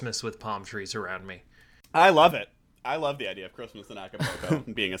Christmas with palm trees around me. I love it. I love the idea of Christmas in Acapulco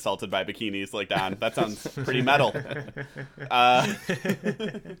and being assaulted by bikinis like Don. That sounds pretty metal.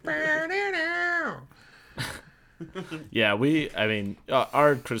 Yeah, I mean,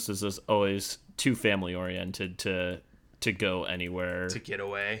 our Christmas is always too family oriented to go anywhere To get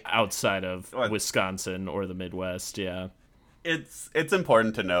away. outside of What? Wisconsin or the Midwest. Yeah. It's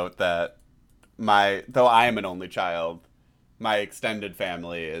important to note that though I am an only child, my extended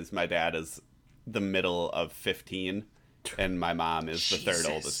family is my dad is the middle of 15 and my mom is the third Jesus.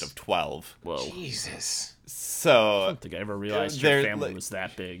 oldest of 12. Whoa. Jesus. I So don't think I ever realized your They're, family like- was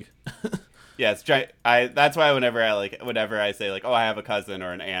that big. yes, that's why whenever I say like, oh, I have a cousin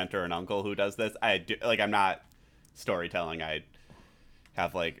or an aunt or an uncle who does this, I do, like, I'm not storytelling. I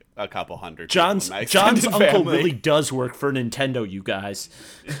have like a couple hundred. people in my John's extended uncle family. really does work for Nintendo, you guys.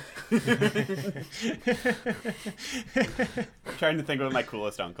 I'm trying to think what my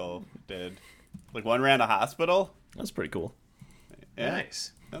coolest uncle did. Like one ran a hospital. That's pretty cool. Yeah,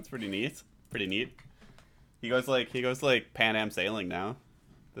 Nice. that's pretty neat. Pretty neat. He goes like Pan Am sailing now.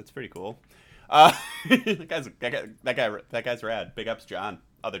 That's pretty cool. That guy's rad. Big ups, John.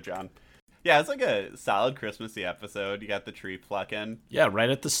 Other John. Yeah, it's like a solid Christmassy episode. You got the tree plucking. Yeah, right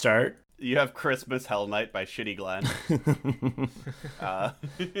at the start. You have Christmas Hell Night by Shitty Glenn.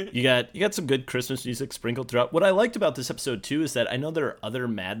 You got some good Christmas music sprinkled throughout. What I liked about this episode too is that I know there are other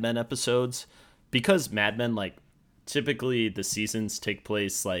Mad Men episodes, because Mad Men, like, typically the seasons take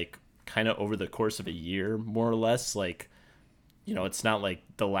place like kind of over the course of a year, more or less. Like, you know, it's not like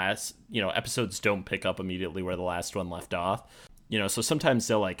the last, you know, episodes don't pick up immediately where the last one left off. You know, so sometimes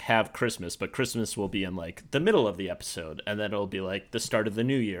they'll like have Christmas, but Christmas will be in like the middle of the episode, and then it'll be like the start of the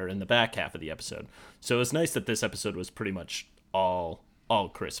new year in the back half of the episode. So it was nice that this episode was pretty much all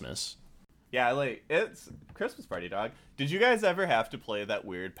Christmas. Yeah, like, it's Christmas Party, dog. Did you guys ever have to play that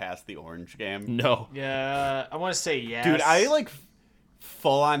weird Pass the Orange game? No. Yeah, I want to say yes. Dude, I, like,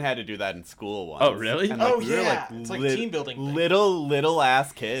 full on had to do that in school once. Oh, really? And, like, Oh, we were, yeah. It's like team building thing. Little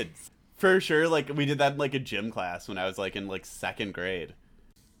ass kids. For sure, like, we did that in, like, a gym class when I was, like, in, like, 2nd grade.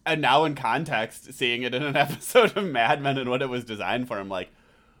 And now in context, seeing it in an episode of Mad Men and what it was designed for, I'm like,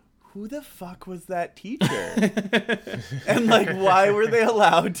 who the fuck was that teacher? And, like, why were they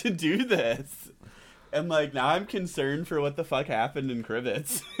allowed to do this? And, like, now I'm concerned for what the fuck happened in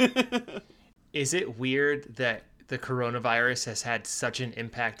Crivets. Is it weird that the coronavirus has had such an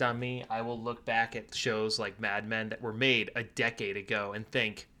impact on me? I will look back at shows like Mad Men that were made a decade ago and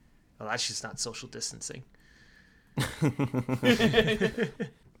think, well, that's just not social distancing.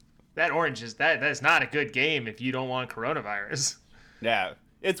 That orange is that's not a good game if you don't want coronavirus. Yeah,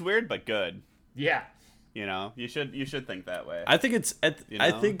 it's weird but good. Yeah. You know, you should think that way. I think it's You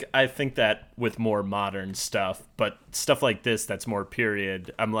know? I think that with more modern stuff, but stuff like this that's more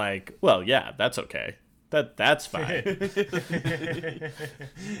period, I'm like, well, yeah, that's okay. That's fine.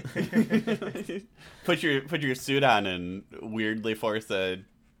 Put your suit on and weirdly force a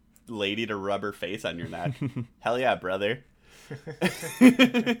lady to rub her face on your neck. Hell yeah, brother.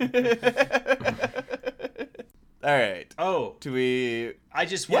 All right. Oh, Do we? I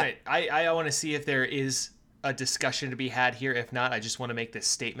just want it. I want to see if there is a discussion to be had here. If not, I just want to make this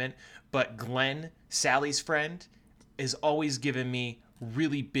statement. But Glenn, Sally's friend, is always giving me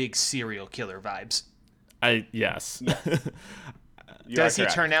really big serial killer vibes. Yes. You Does are he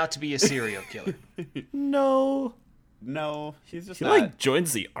correct. turn out to be a serial killer? No. No, he's just He not. like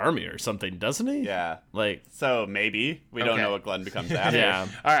joins the army or something, doesn't he? Yeah. Like, So maybe we don't Okay. know what Glenn becomes after. yeah.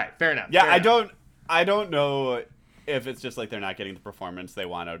 All right, fair enough. Yeah, fair I enough. don't know if it's just like they're not getting the performance they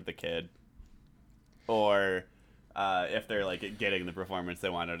want out of the kid, or if they're like getting the performance they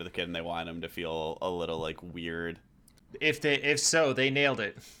want out of the kid and they want him to feel a little like weird. If so, they nailed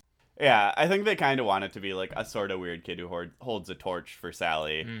it. Yeah, I think they kind of want it to be like a sort of weird kid who holds a torch for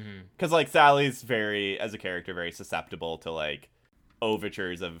Sally, because like Sally's as a character very susceptible to like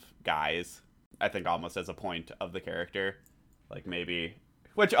overtures of guys. I think almost as a point of the character, like maybe,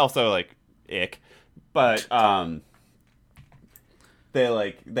 which also like ick, but they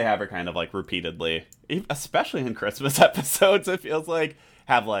have her kind of like repeatedly, especially in Christmas episodes, it feels like,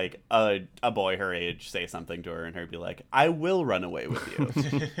 have like a boy her age say something to her and her be like, I will run away with you.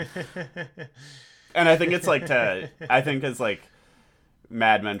 And I think it's like it's like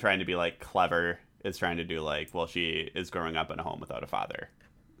Mad Men trying to be like clever is trying to do like, well, she is growing up in a home without a father,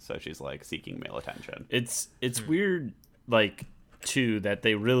 so she's like seeking male attention. It's weird, like, too, that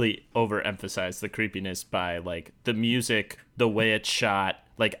they really overemphasize the creepiness by like the music, the way it's shot,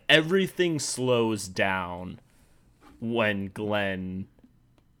 like everything slows down when Glenn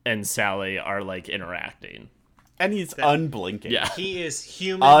and Sally are like interacting. And he's unblinking. Yeah. He is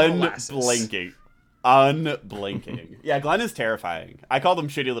human molasses. Unblinking. Yeah, Glenn is terrifying. I called him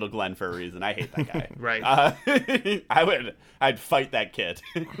Shitty Little Glenn for a reason. I hate that guy. Right. I'd fight that kid.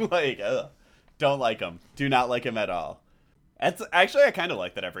 Like, don't like him. Do not like him at all. It's actually, I kind of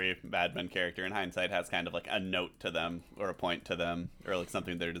like that every Mad Men character in hindsight has kind of like a note to them or a point to them or like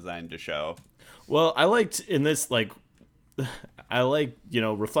something they're designed to show. Well, I liked in this, like, I like,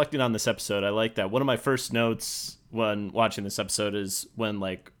 reflecting on this episode, I like that one of my first notes when watching this episode is when,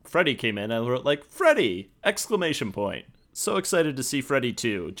 like, Freddy came in, I wrote, like, Freddy! ! So excited to see Freddy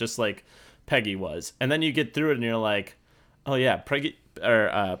too, just like Peggy was. And then you get through it and you're like, oh yeah,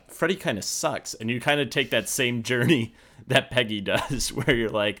 Freddy kind of sucks. And you kind of take that same journey that Peggy does, where you're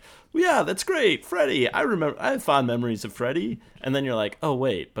like, well, yeah, that's great, Freddy. I have fond memories of Freddy. And then you're like, oh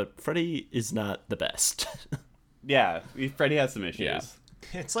wait, but Freddy is not the best. Yeah, Freddy has some issues. Yeah.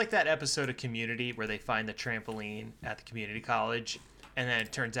 It's like that episode of Community where they find the trampoline at the community college, and then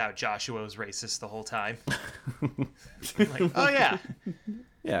it turns out Joshua was racist the whole time. Like, oh yeah,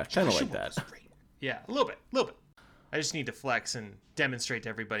 Yeah, kind of like Joshua that. was great. Yeah, a little bit. I just need to flex and demonstrate to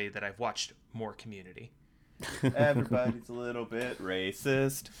everybody that I've watched more Community. Everybody's a little bit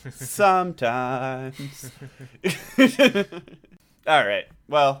racist sometimes. All right.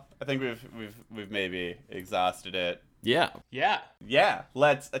 Well, I think we've maybe exhausted it. Yeah. Yeah.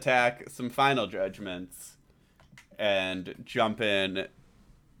 Let's attack some final judgments and jump in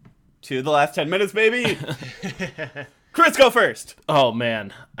to the last 10 minutes, baby. Chris, go first. Oh,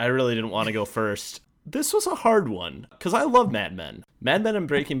 man. I really didn't want to go first. This was a hard one because I love Mad Men. Mad Men and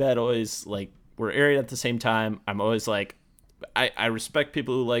Breaking Bad always, like, were aired at the same time. I'm always like, I respect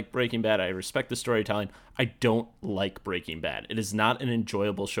people who like Breaking Bad. I respect the storytelling. I don't like Breaking Bad. It is not an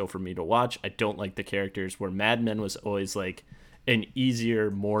enjoyable show for me to watch. I don't like the characters, where Mad Men was always, like, an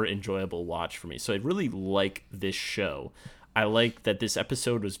easier, more enjoyable watch for me. So I really like this show. I like that this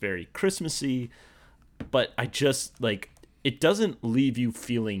episode was very Christmassy, but I just, like, it doesn't leave you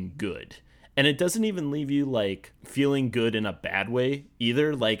feeling good. And it doesn't even leave you, like, feeling good in a bad way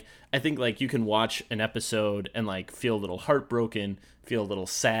either. Like, I think, like, you can watch an episode and, like, feel a little heartbroken, feel a little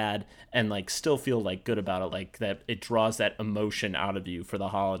sad, and, like, still feel, like, good about it. Like, that it draws that emotion out of you for the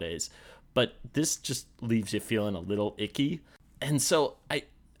holidays. But this just leaves you feeling a little icky. And so I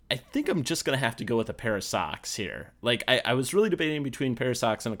think I'm just going to have to go with a pair of socks here. Like, I was really debating between pair of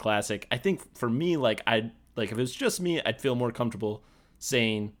socks and a classic. I think for me, like, if it was just me, I'd feel more comfortable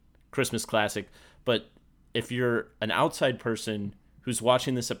saying Christmas classic. But if you're an outside person who's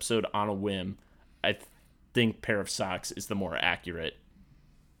watching this episode on a whim, I think pair of socks is the more accurate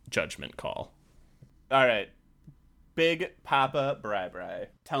judgment call. All right. Big Papa Bri.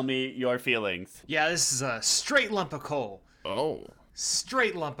 Tell me your feelings. Yeah, this is a straight lump of coal. Oh.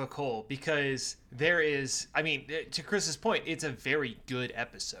 Straight lump of coal, because there is, I mean, to Chris's point, it's a very good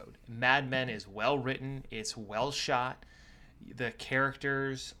episode. Mad Men is well written, it's well shot, the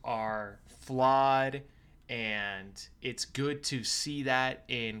characters are flawed, and it's good to see that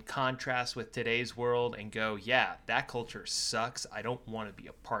in contrast with today's world and go, yeah, that culture sucks, I don't want to be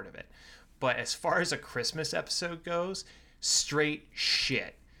a part of it. But as far as a Christmas episode goes, straight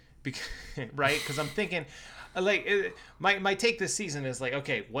shit. Right? Because I'm thinking, like, my take this season is like,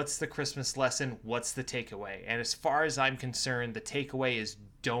 okay, what's the Christmas lesson? What's the takeaway? And as far as I'm concerned, the takeaway is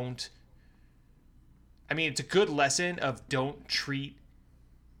it's a good lesson of don't treat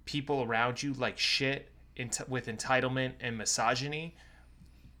people around you like shit with entitlement and misogyny.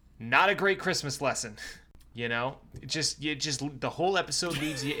 Not a great Christmas lesson. You know, the whole episode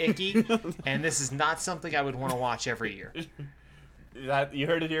leaves you icky, and this is not something I would want to watch every year. You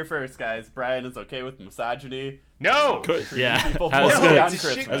heard it here first, guys. Brian is okay with misogyny. No! Yeah. People That was poorly good. on It's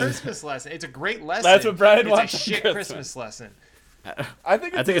a shit Christmas. Christmas lesson. It's a great lesson. That's what Brian wants It's on a shit Christmas. Christmas lesson. I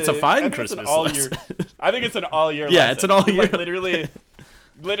think it's a fine I think it's an Christmas all lesson. year. I think it's an all year. Yeah, lesson. it's an all year. Like,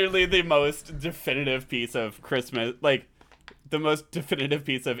 literally the most definitive piece of Christmas, like the most definitive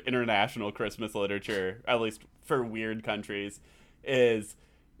piece of international Christmas literature, at least for weird countries, is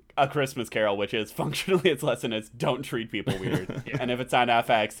A Christmas Carol, which is functionally its lesson is don't treat people weird. Yeah. And if it's on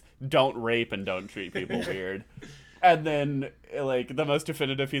FX, don't rape and don't treat people weird. And then, like, the most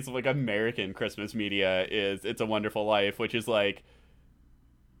definitive piece of, like, American Christmas media is It's a Wonderful Life, which is, like,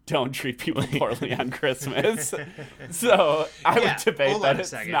 don't treat people poorly on Christmas. So I would debate that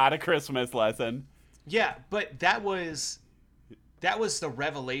it's not a Christmas lesson. Yeah, but that was the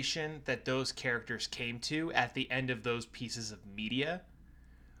revelation that those characters came to at the end of those pieces of media.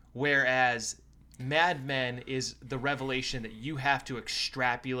 Whereas Mad Men is the revelation that you have to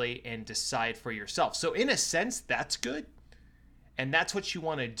extrapolate and decide for yourself. So in a sense, that's good. And that's what you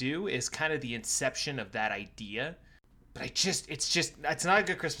want to do, is kind of the inception of that idea. But it's not a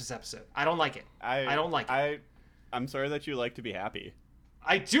good Christmas episode. I don't like it. I don't like it. I'm sorry that you like to be happy.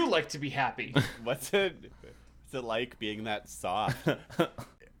 I do like to be happy. What's it like being that soft?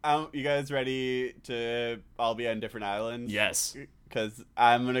 You guys ready to all be on different islands? Yes. Because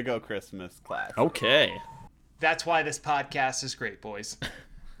I'm going to go Christmas class. Okay. That's why this podcast is great, boys.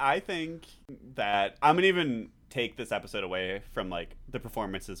 I think that I'm going to even take this episode away from, like, the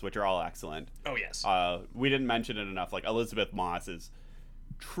performances, which are all excellent. Oh, yes. We didn't mention it enough. Like, Elizabeth Moss is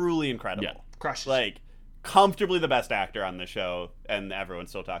truly incredible. Yeah. Crushes. Like, comfortably the best actor on the show, and everyone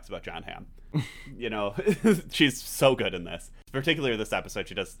still talks about Jon Hamm. You know, she's so good in this. Particularly this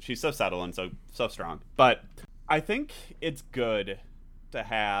episode, she's so subtle and so strong. But I think it's good to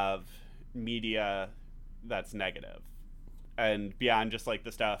have media that's negative. And beyond just, like,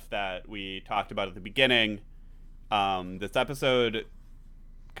 the stuff that we talked about at the beginning, this episode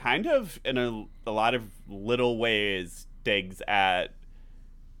kind of, in a lot of little ways, digs at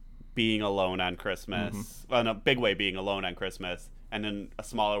being alone on Christmas. Mm-hmm. Well, in a big way, being alone on Christmas, and in a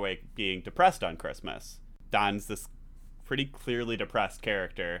smaller way, being depressed on Christmas. Don's this pretty clearly depressed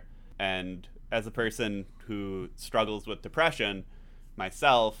character, and as a person who struggles with depression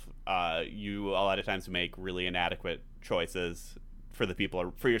myself, you a lot of times make really inadequate choices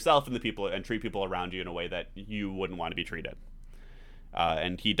for yourself and the people, and treat people around you in a way that you wouldn't want to be treated.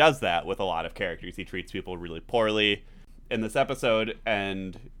 And he does that with a lot of characters. He treats people really poorly in this episode,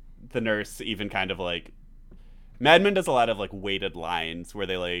 and the nurse even kind of like... Mad Men does a lot of like weighted lines where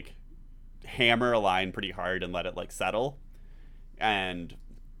they like hammer a line pretty hard and let it like settle. And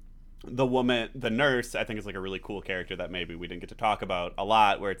the nurse, I think, is like a really cool character that maybe we didn't get to talk about a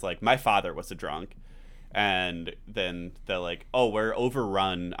lot, where it's like, my father was a drunk. And then they're like, oh, we're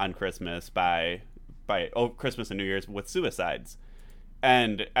overrun on Christmas by Christmas and New Year's with suicides.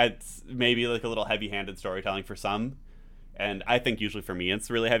 And it's maybe like a little heavy-handed storytelling for some. And I think usually for me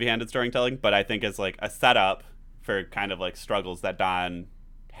it's really heavy-handed storytelling, but I think it's like a setup for kind of like struggles that Don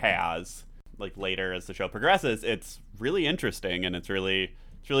has like later as the show progresses. It's really interesting, and it's really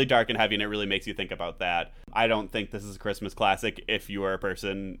dark and heavy, and it really makes you think about that. I don't think this is a Christmas classic if you are a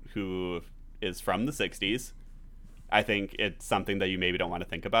person who is from the 60s. I think it's something that you maybe don't want to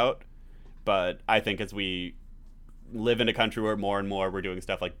think about. But I think as we live in a country where more and more we're doing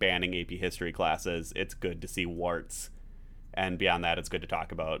stuff like banning AP history classes, it's good to see warts. And beyond that, it's good to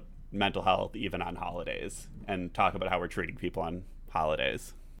talk about mental health even on holidays, and talk about how we're treating people on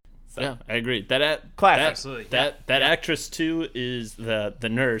holidays. So. Yeah, I agree. Absolutely. That actress too is the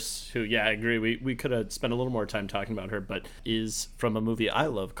nurse who, yeah, I agree. We could have spent a little more time talking about her, but is from a movie I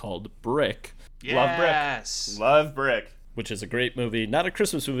love called Brick. Yes. Love Brick. Which is a great movie. Not a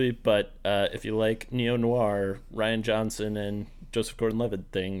Christmas movie, but if you like neo-noir, Rian Johnson and Joseph Gordon-Levitt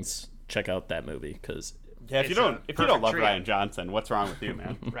things, check out that movie. Cause if you don't love Rian Johnson, what's wrong with you,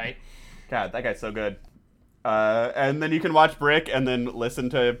 man? Right? God, that guy's so good. And then you can watch Brick and then listen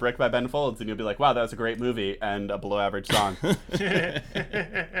to Brick by Ben Folds, and you'll be like, wow, that was a great movie and a below-average song.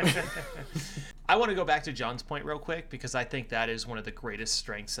 I want to go back to John's point real quick, because I think that is one of the greatest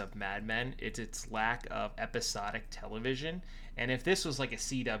strengths of Mad Men. It's its lack of episodic television. And if this was like a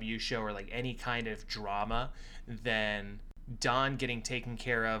CW show or like any kind of drama, then Don getting taken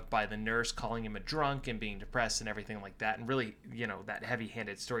care of by the nurse calling him a drunk and being depressed and everything like that, and really, that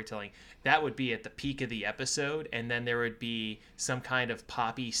heavy-handed storytelling, that would be at the peak of the episode. And then there would be some kind of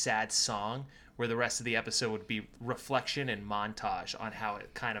poppy, sad song where the rest of the episode would be reflection and montage on how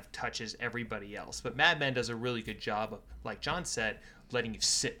it kind of touches everybody else. But Mad Men does a really good job of, like John said, letting you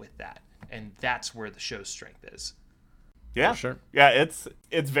sit with that. And that's where the show's strength is. Yeah, for sure. Yeah,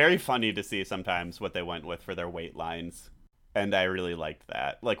 it's very funny to see sometimes what they went with for their weight lines. And I really liked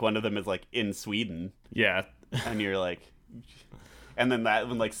that. Like, one of them is like in Sweden. Yeah. And you're like, and then that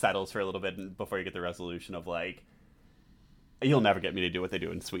one like settles for a little bit before you get the resolution of like, you'll never get me to do what they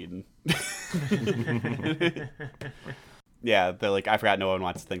do in Sweden. Yeah, they're like, I forgot no one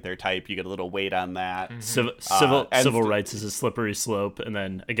wants to think they're type. You get a little weight on that. Mm-hmm. Civil rights is a slippery slope. And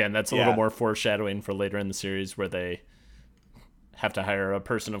then, again, that's a little more foreshadowing for later in the series where they have to hire a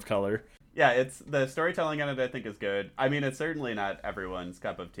person of color. Yeah, it's the storytelling on it, I think, is good. I mean, it's certainly not everyone's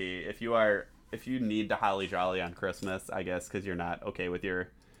cup of tea. If you need to holly jolly on Christmas, I guess, because you're not okay with your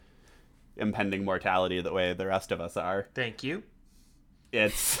impending mortality the way the rest of us are. Thank you.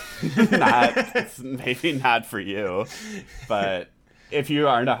 It's maybe not for you, but if you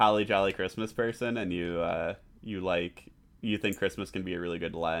aren't a holly jolly Christmas person and you think Christmas can be a really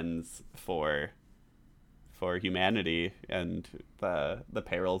good lens for humanity and the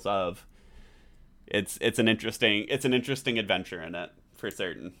perils of, it's an interesting adventure in it for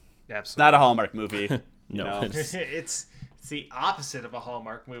certain. Absolutely. Not a Hallmark movie. No. It's the opposite of a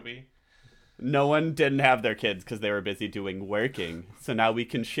Hallmark movie. No one didn't have their kids because they were busy working. So now we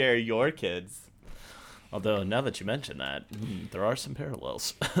can share your kids. Although, now that you mention that, there are some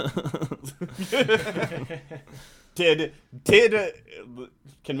parallels. Can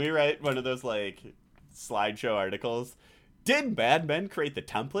we write one of those like slideshow articles? Did Mad Men create the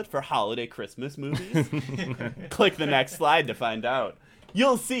template for holiday Christmas movies? Click the next slide to find out.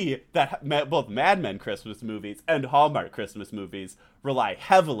 You'll see that both Mad Men Christmas movies and Hallmark Christmas movies rely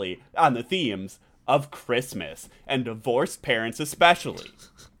heavily on the themes of Christmas, and divorced parents especially.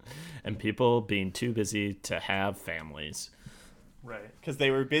 And people being too busy to have families. Right. Because they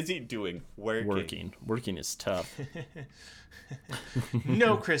were busy working. Working is tough.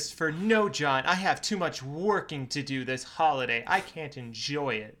 No, Christopher, no, John. I have too much working to do this holiday. I can't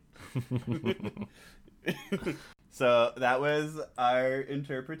enjoy it. So that was our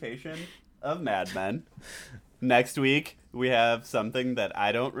interpretation of Mad Men. Next week, we have something that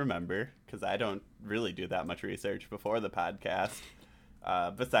I don't remember, because I don't really do that much research before the podcast,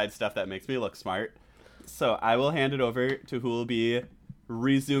 besides stuff that makes me look smart. So I will hand it over to who will be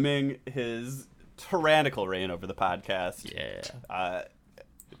resuming his tyrannical reign over the podcast. Yeah.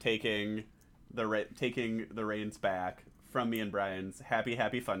 Taking the reins back from me and Brian's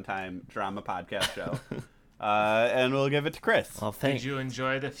happy fun time drama podcast show. And we'll give it to Chris. Well, Did you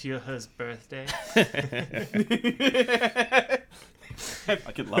enjoy the Führer's birthday? I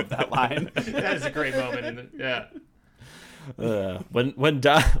fucking love that line. That is a great moment in it. Yeah. When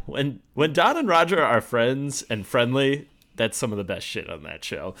Don and Roger are friends and friendly, that's some of the best shit on that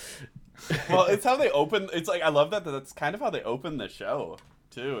show. Well, it's how they open. It's like I love that. That's kind of how they open the show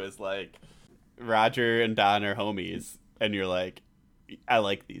too. Is like Roger and Don are homies, and you're like, I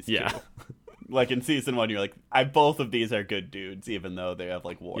like these two. Yeah. Like in season 1, you're like, both of these are good dudes, even though they have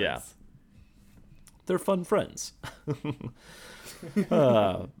like wars. Yeah. They're fun friends.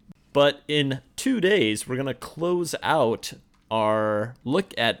 But in 2 days, we're going to close out our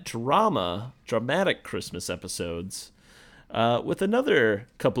look at dramatic Christmas episodes with another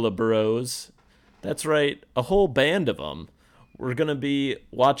couple of bros. That's right, a whole band of them. We're going to be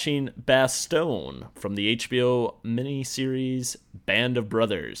watching Bastogne from the HBO miniseries Band of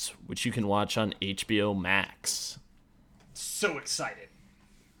Brothers, which you can watch on HBO Max. So excited.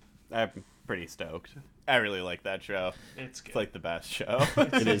 I'm pretty stoked. I really like that show. It's good. It's like the best show.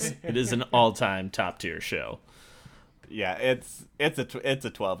 It is an all-time top-tier show. Yeah, it's a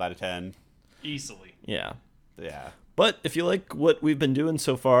 12 out of 10. Easily. Yeah. Yeah. But if you like what we've been doing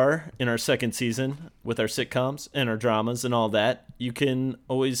so far in our second season with our sitcoms and our dramas and all that, you can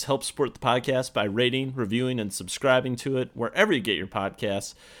always help support the podcast by rating, reviewing, and subscribing to it wherever you get your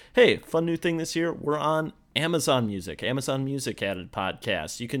podcasts. Hey, fun new thing this year, we're on Amazon Music. Amazon Music added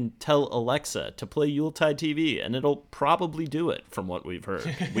podcasts. You can tell Alexa to play Yuletide TV, and it'll probably do it from what we've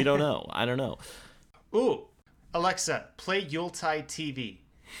heard. We don't know. I don't know. Ooh, Alexa, play Yuletide TV.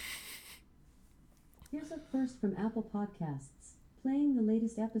 Here's a first from Apple Podcasts, playing the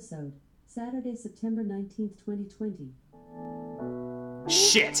latest episode, Saturday, September 19th, 2020.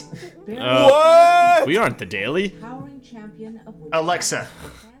 Shit! What? We aren't the Daily. Powering champion of Alexa,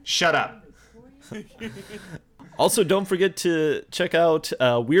 shut up. Also, don't forget to check out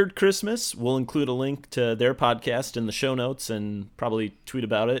Weird Christmas. We'll include a link to their podcast in the show notes and probably tweet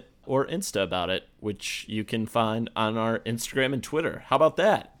about it or Insta about it, which you can find on our Instagram and Twitter. How about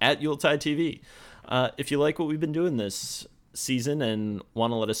that? At Yuletide TV. If you like what we've been doing this season and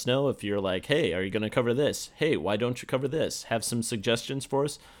want to let us know, if you're like, hey, are you going to cover this? Hey, why don't you cover this? Have some suggestions for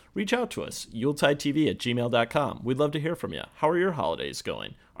us? Reach out to us, yuletidetv@gmail.com. We'd love to hear from you. How are your holidays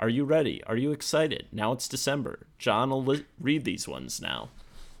going? Are you ready? Are you excited? Now it's December. John will read these ones now.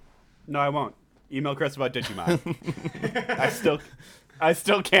 No, I won't. Email Chris about Digimon. I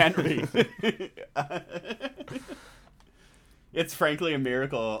still can't read. It's frankly a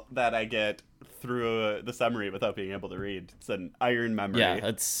miracle that I get through the summary without being able to read. It's an iron memory. Yeah,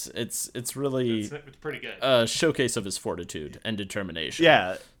 it's really It's pretty good. a showcase of his fortitude and determination.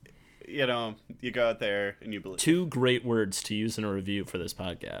 Yeah. You know, you go out there and you believe. 2 great words to use in a review for this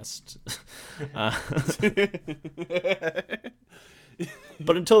podcast.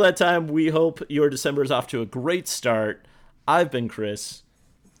 But until that time, we hope your December is off to a great start. I've been Chris.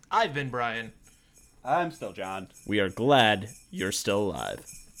 I've been Brian. I'm still John. We are glad you're still alive.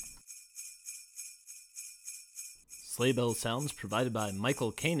 Sleigh Bell Sounds provided by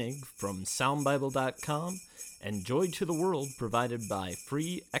Michael Koenig from SoundBible.com and Joy to the World provided by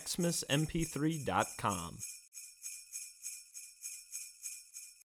FreeXmasMP3.com.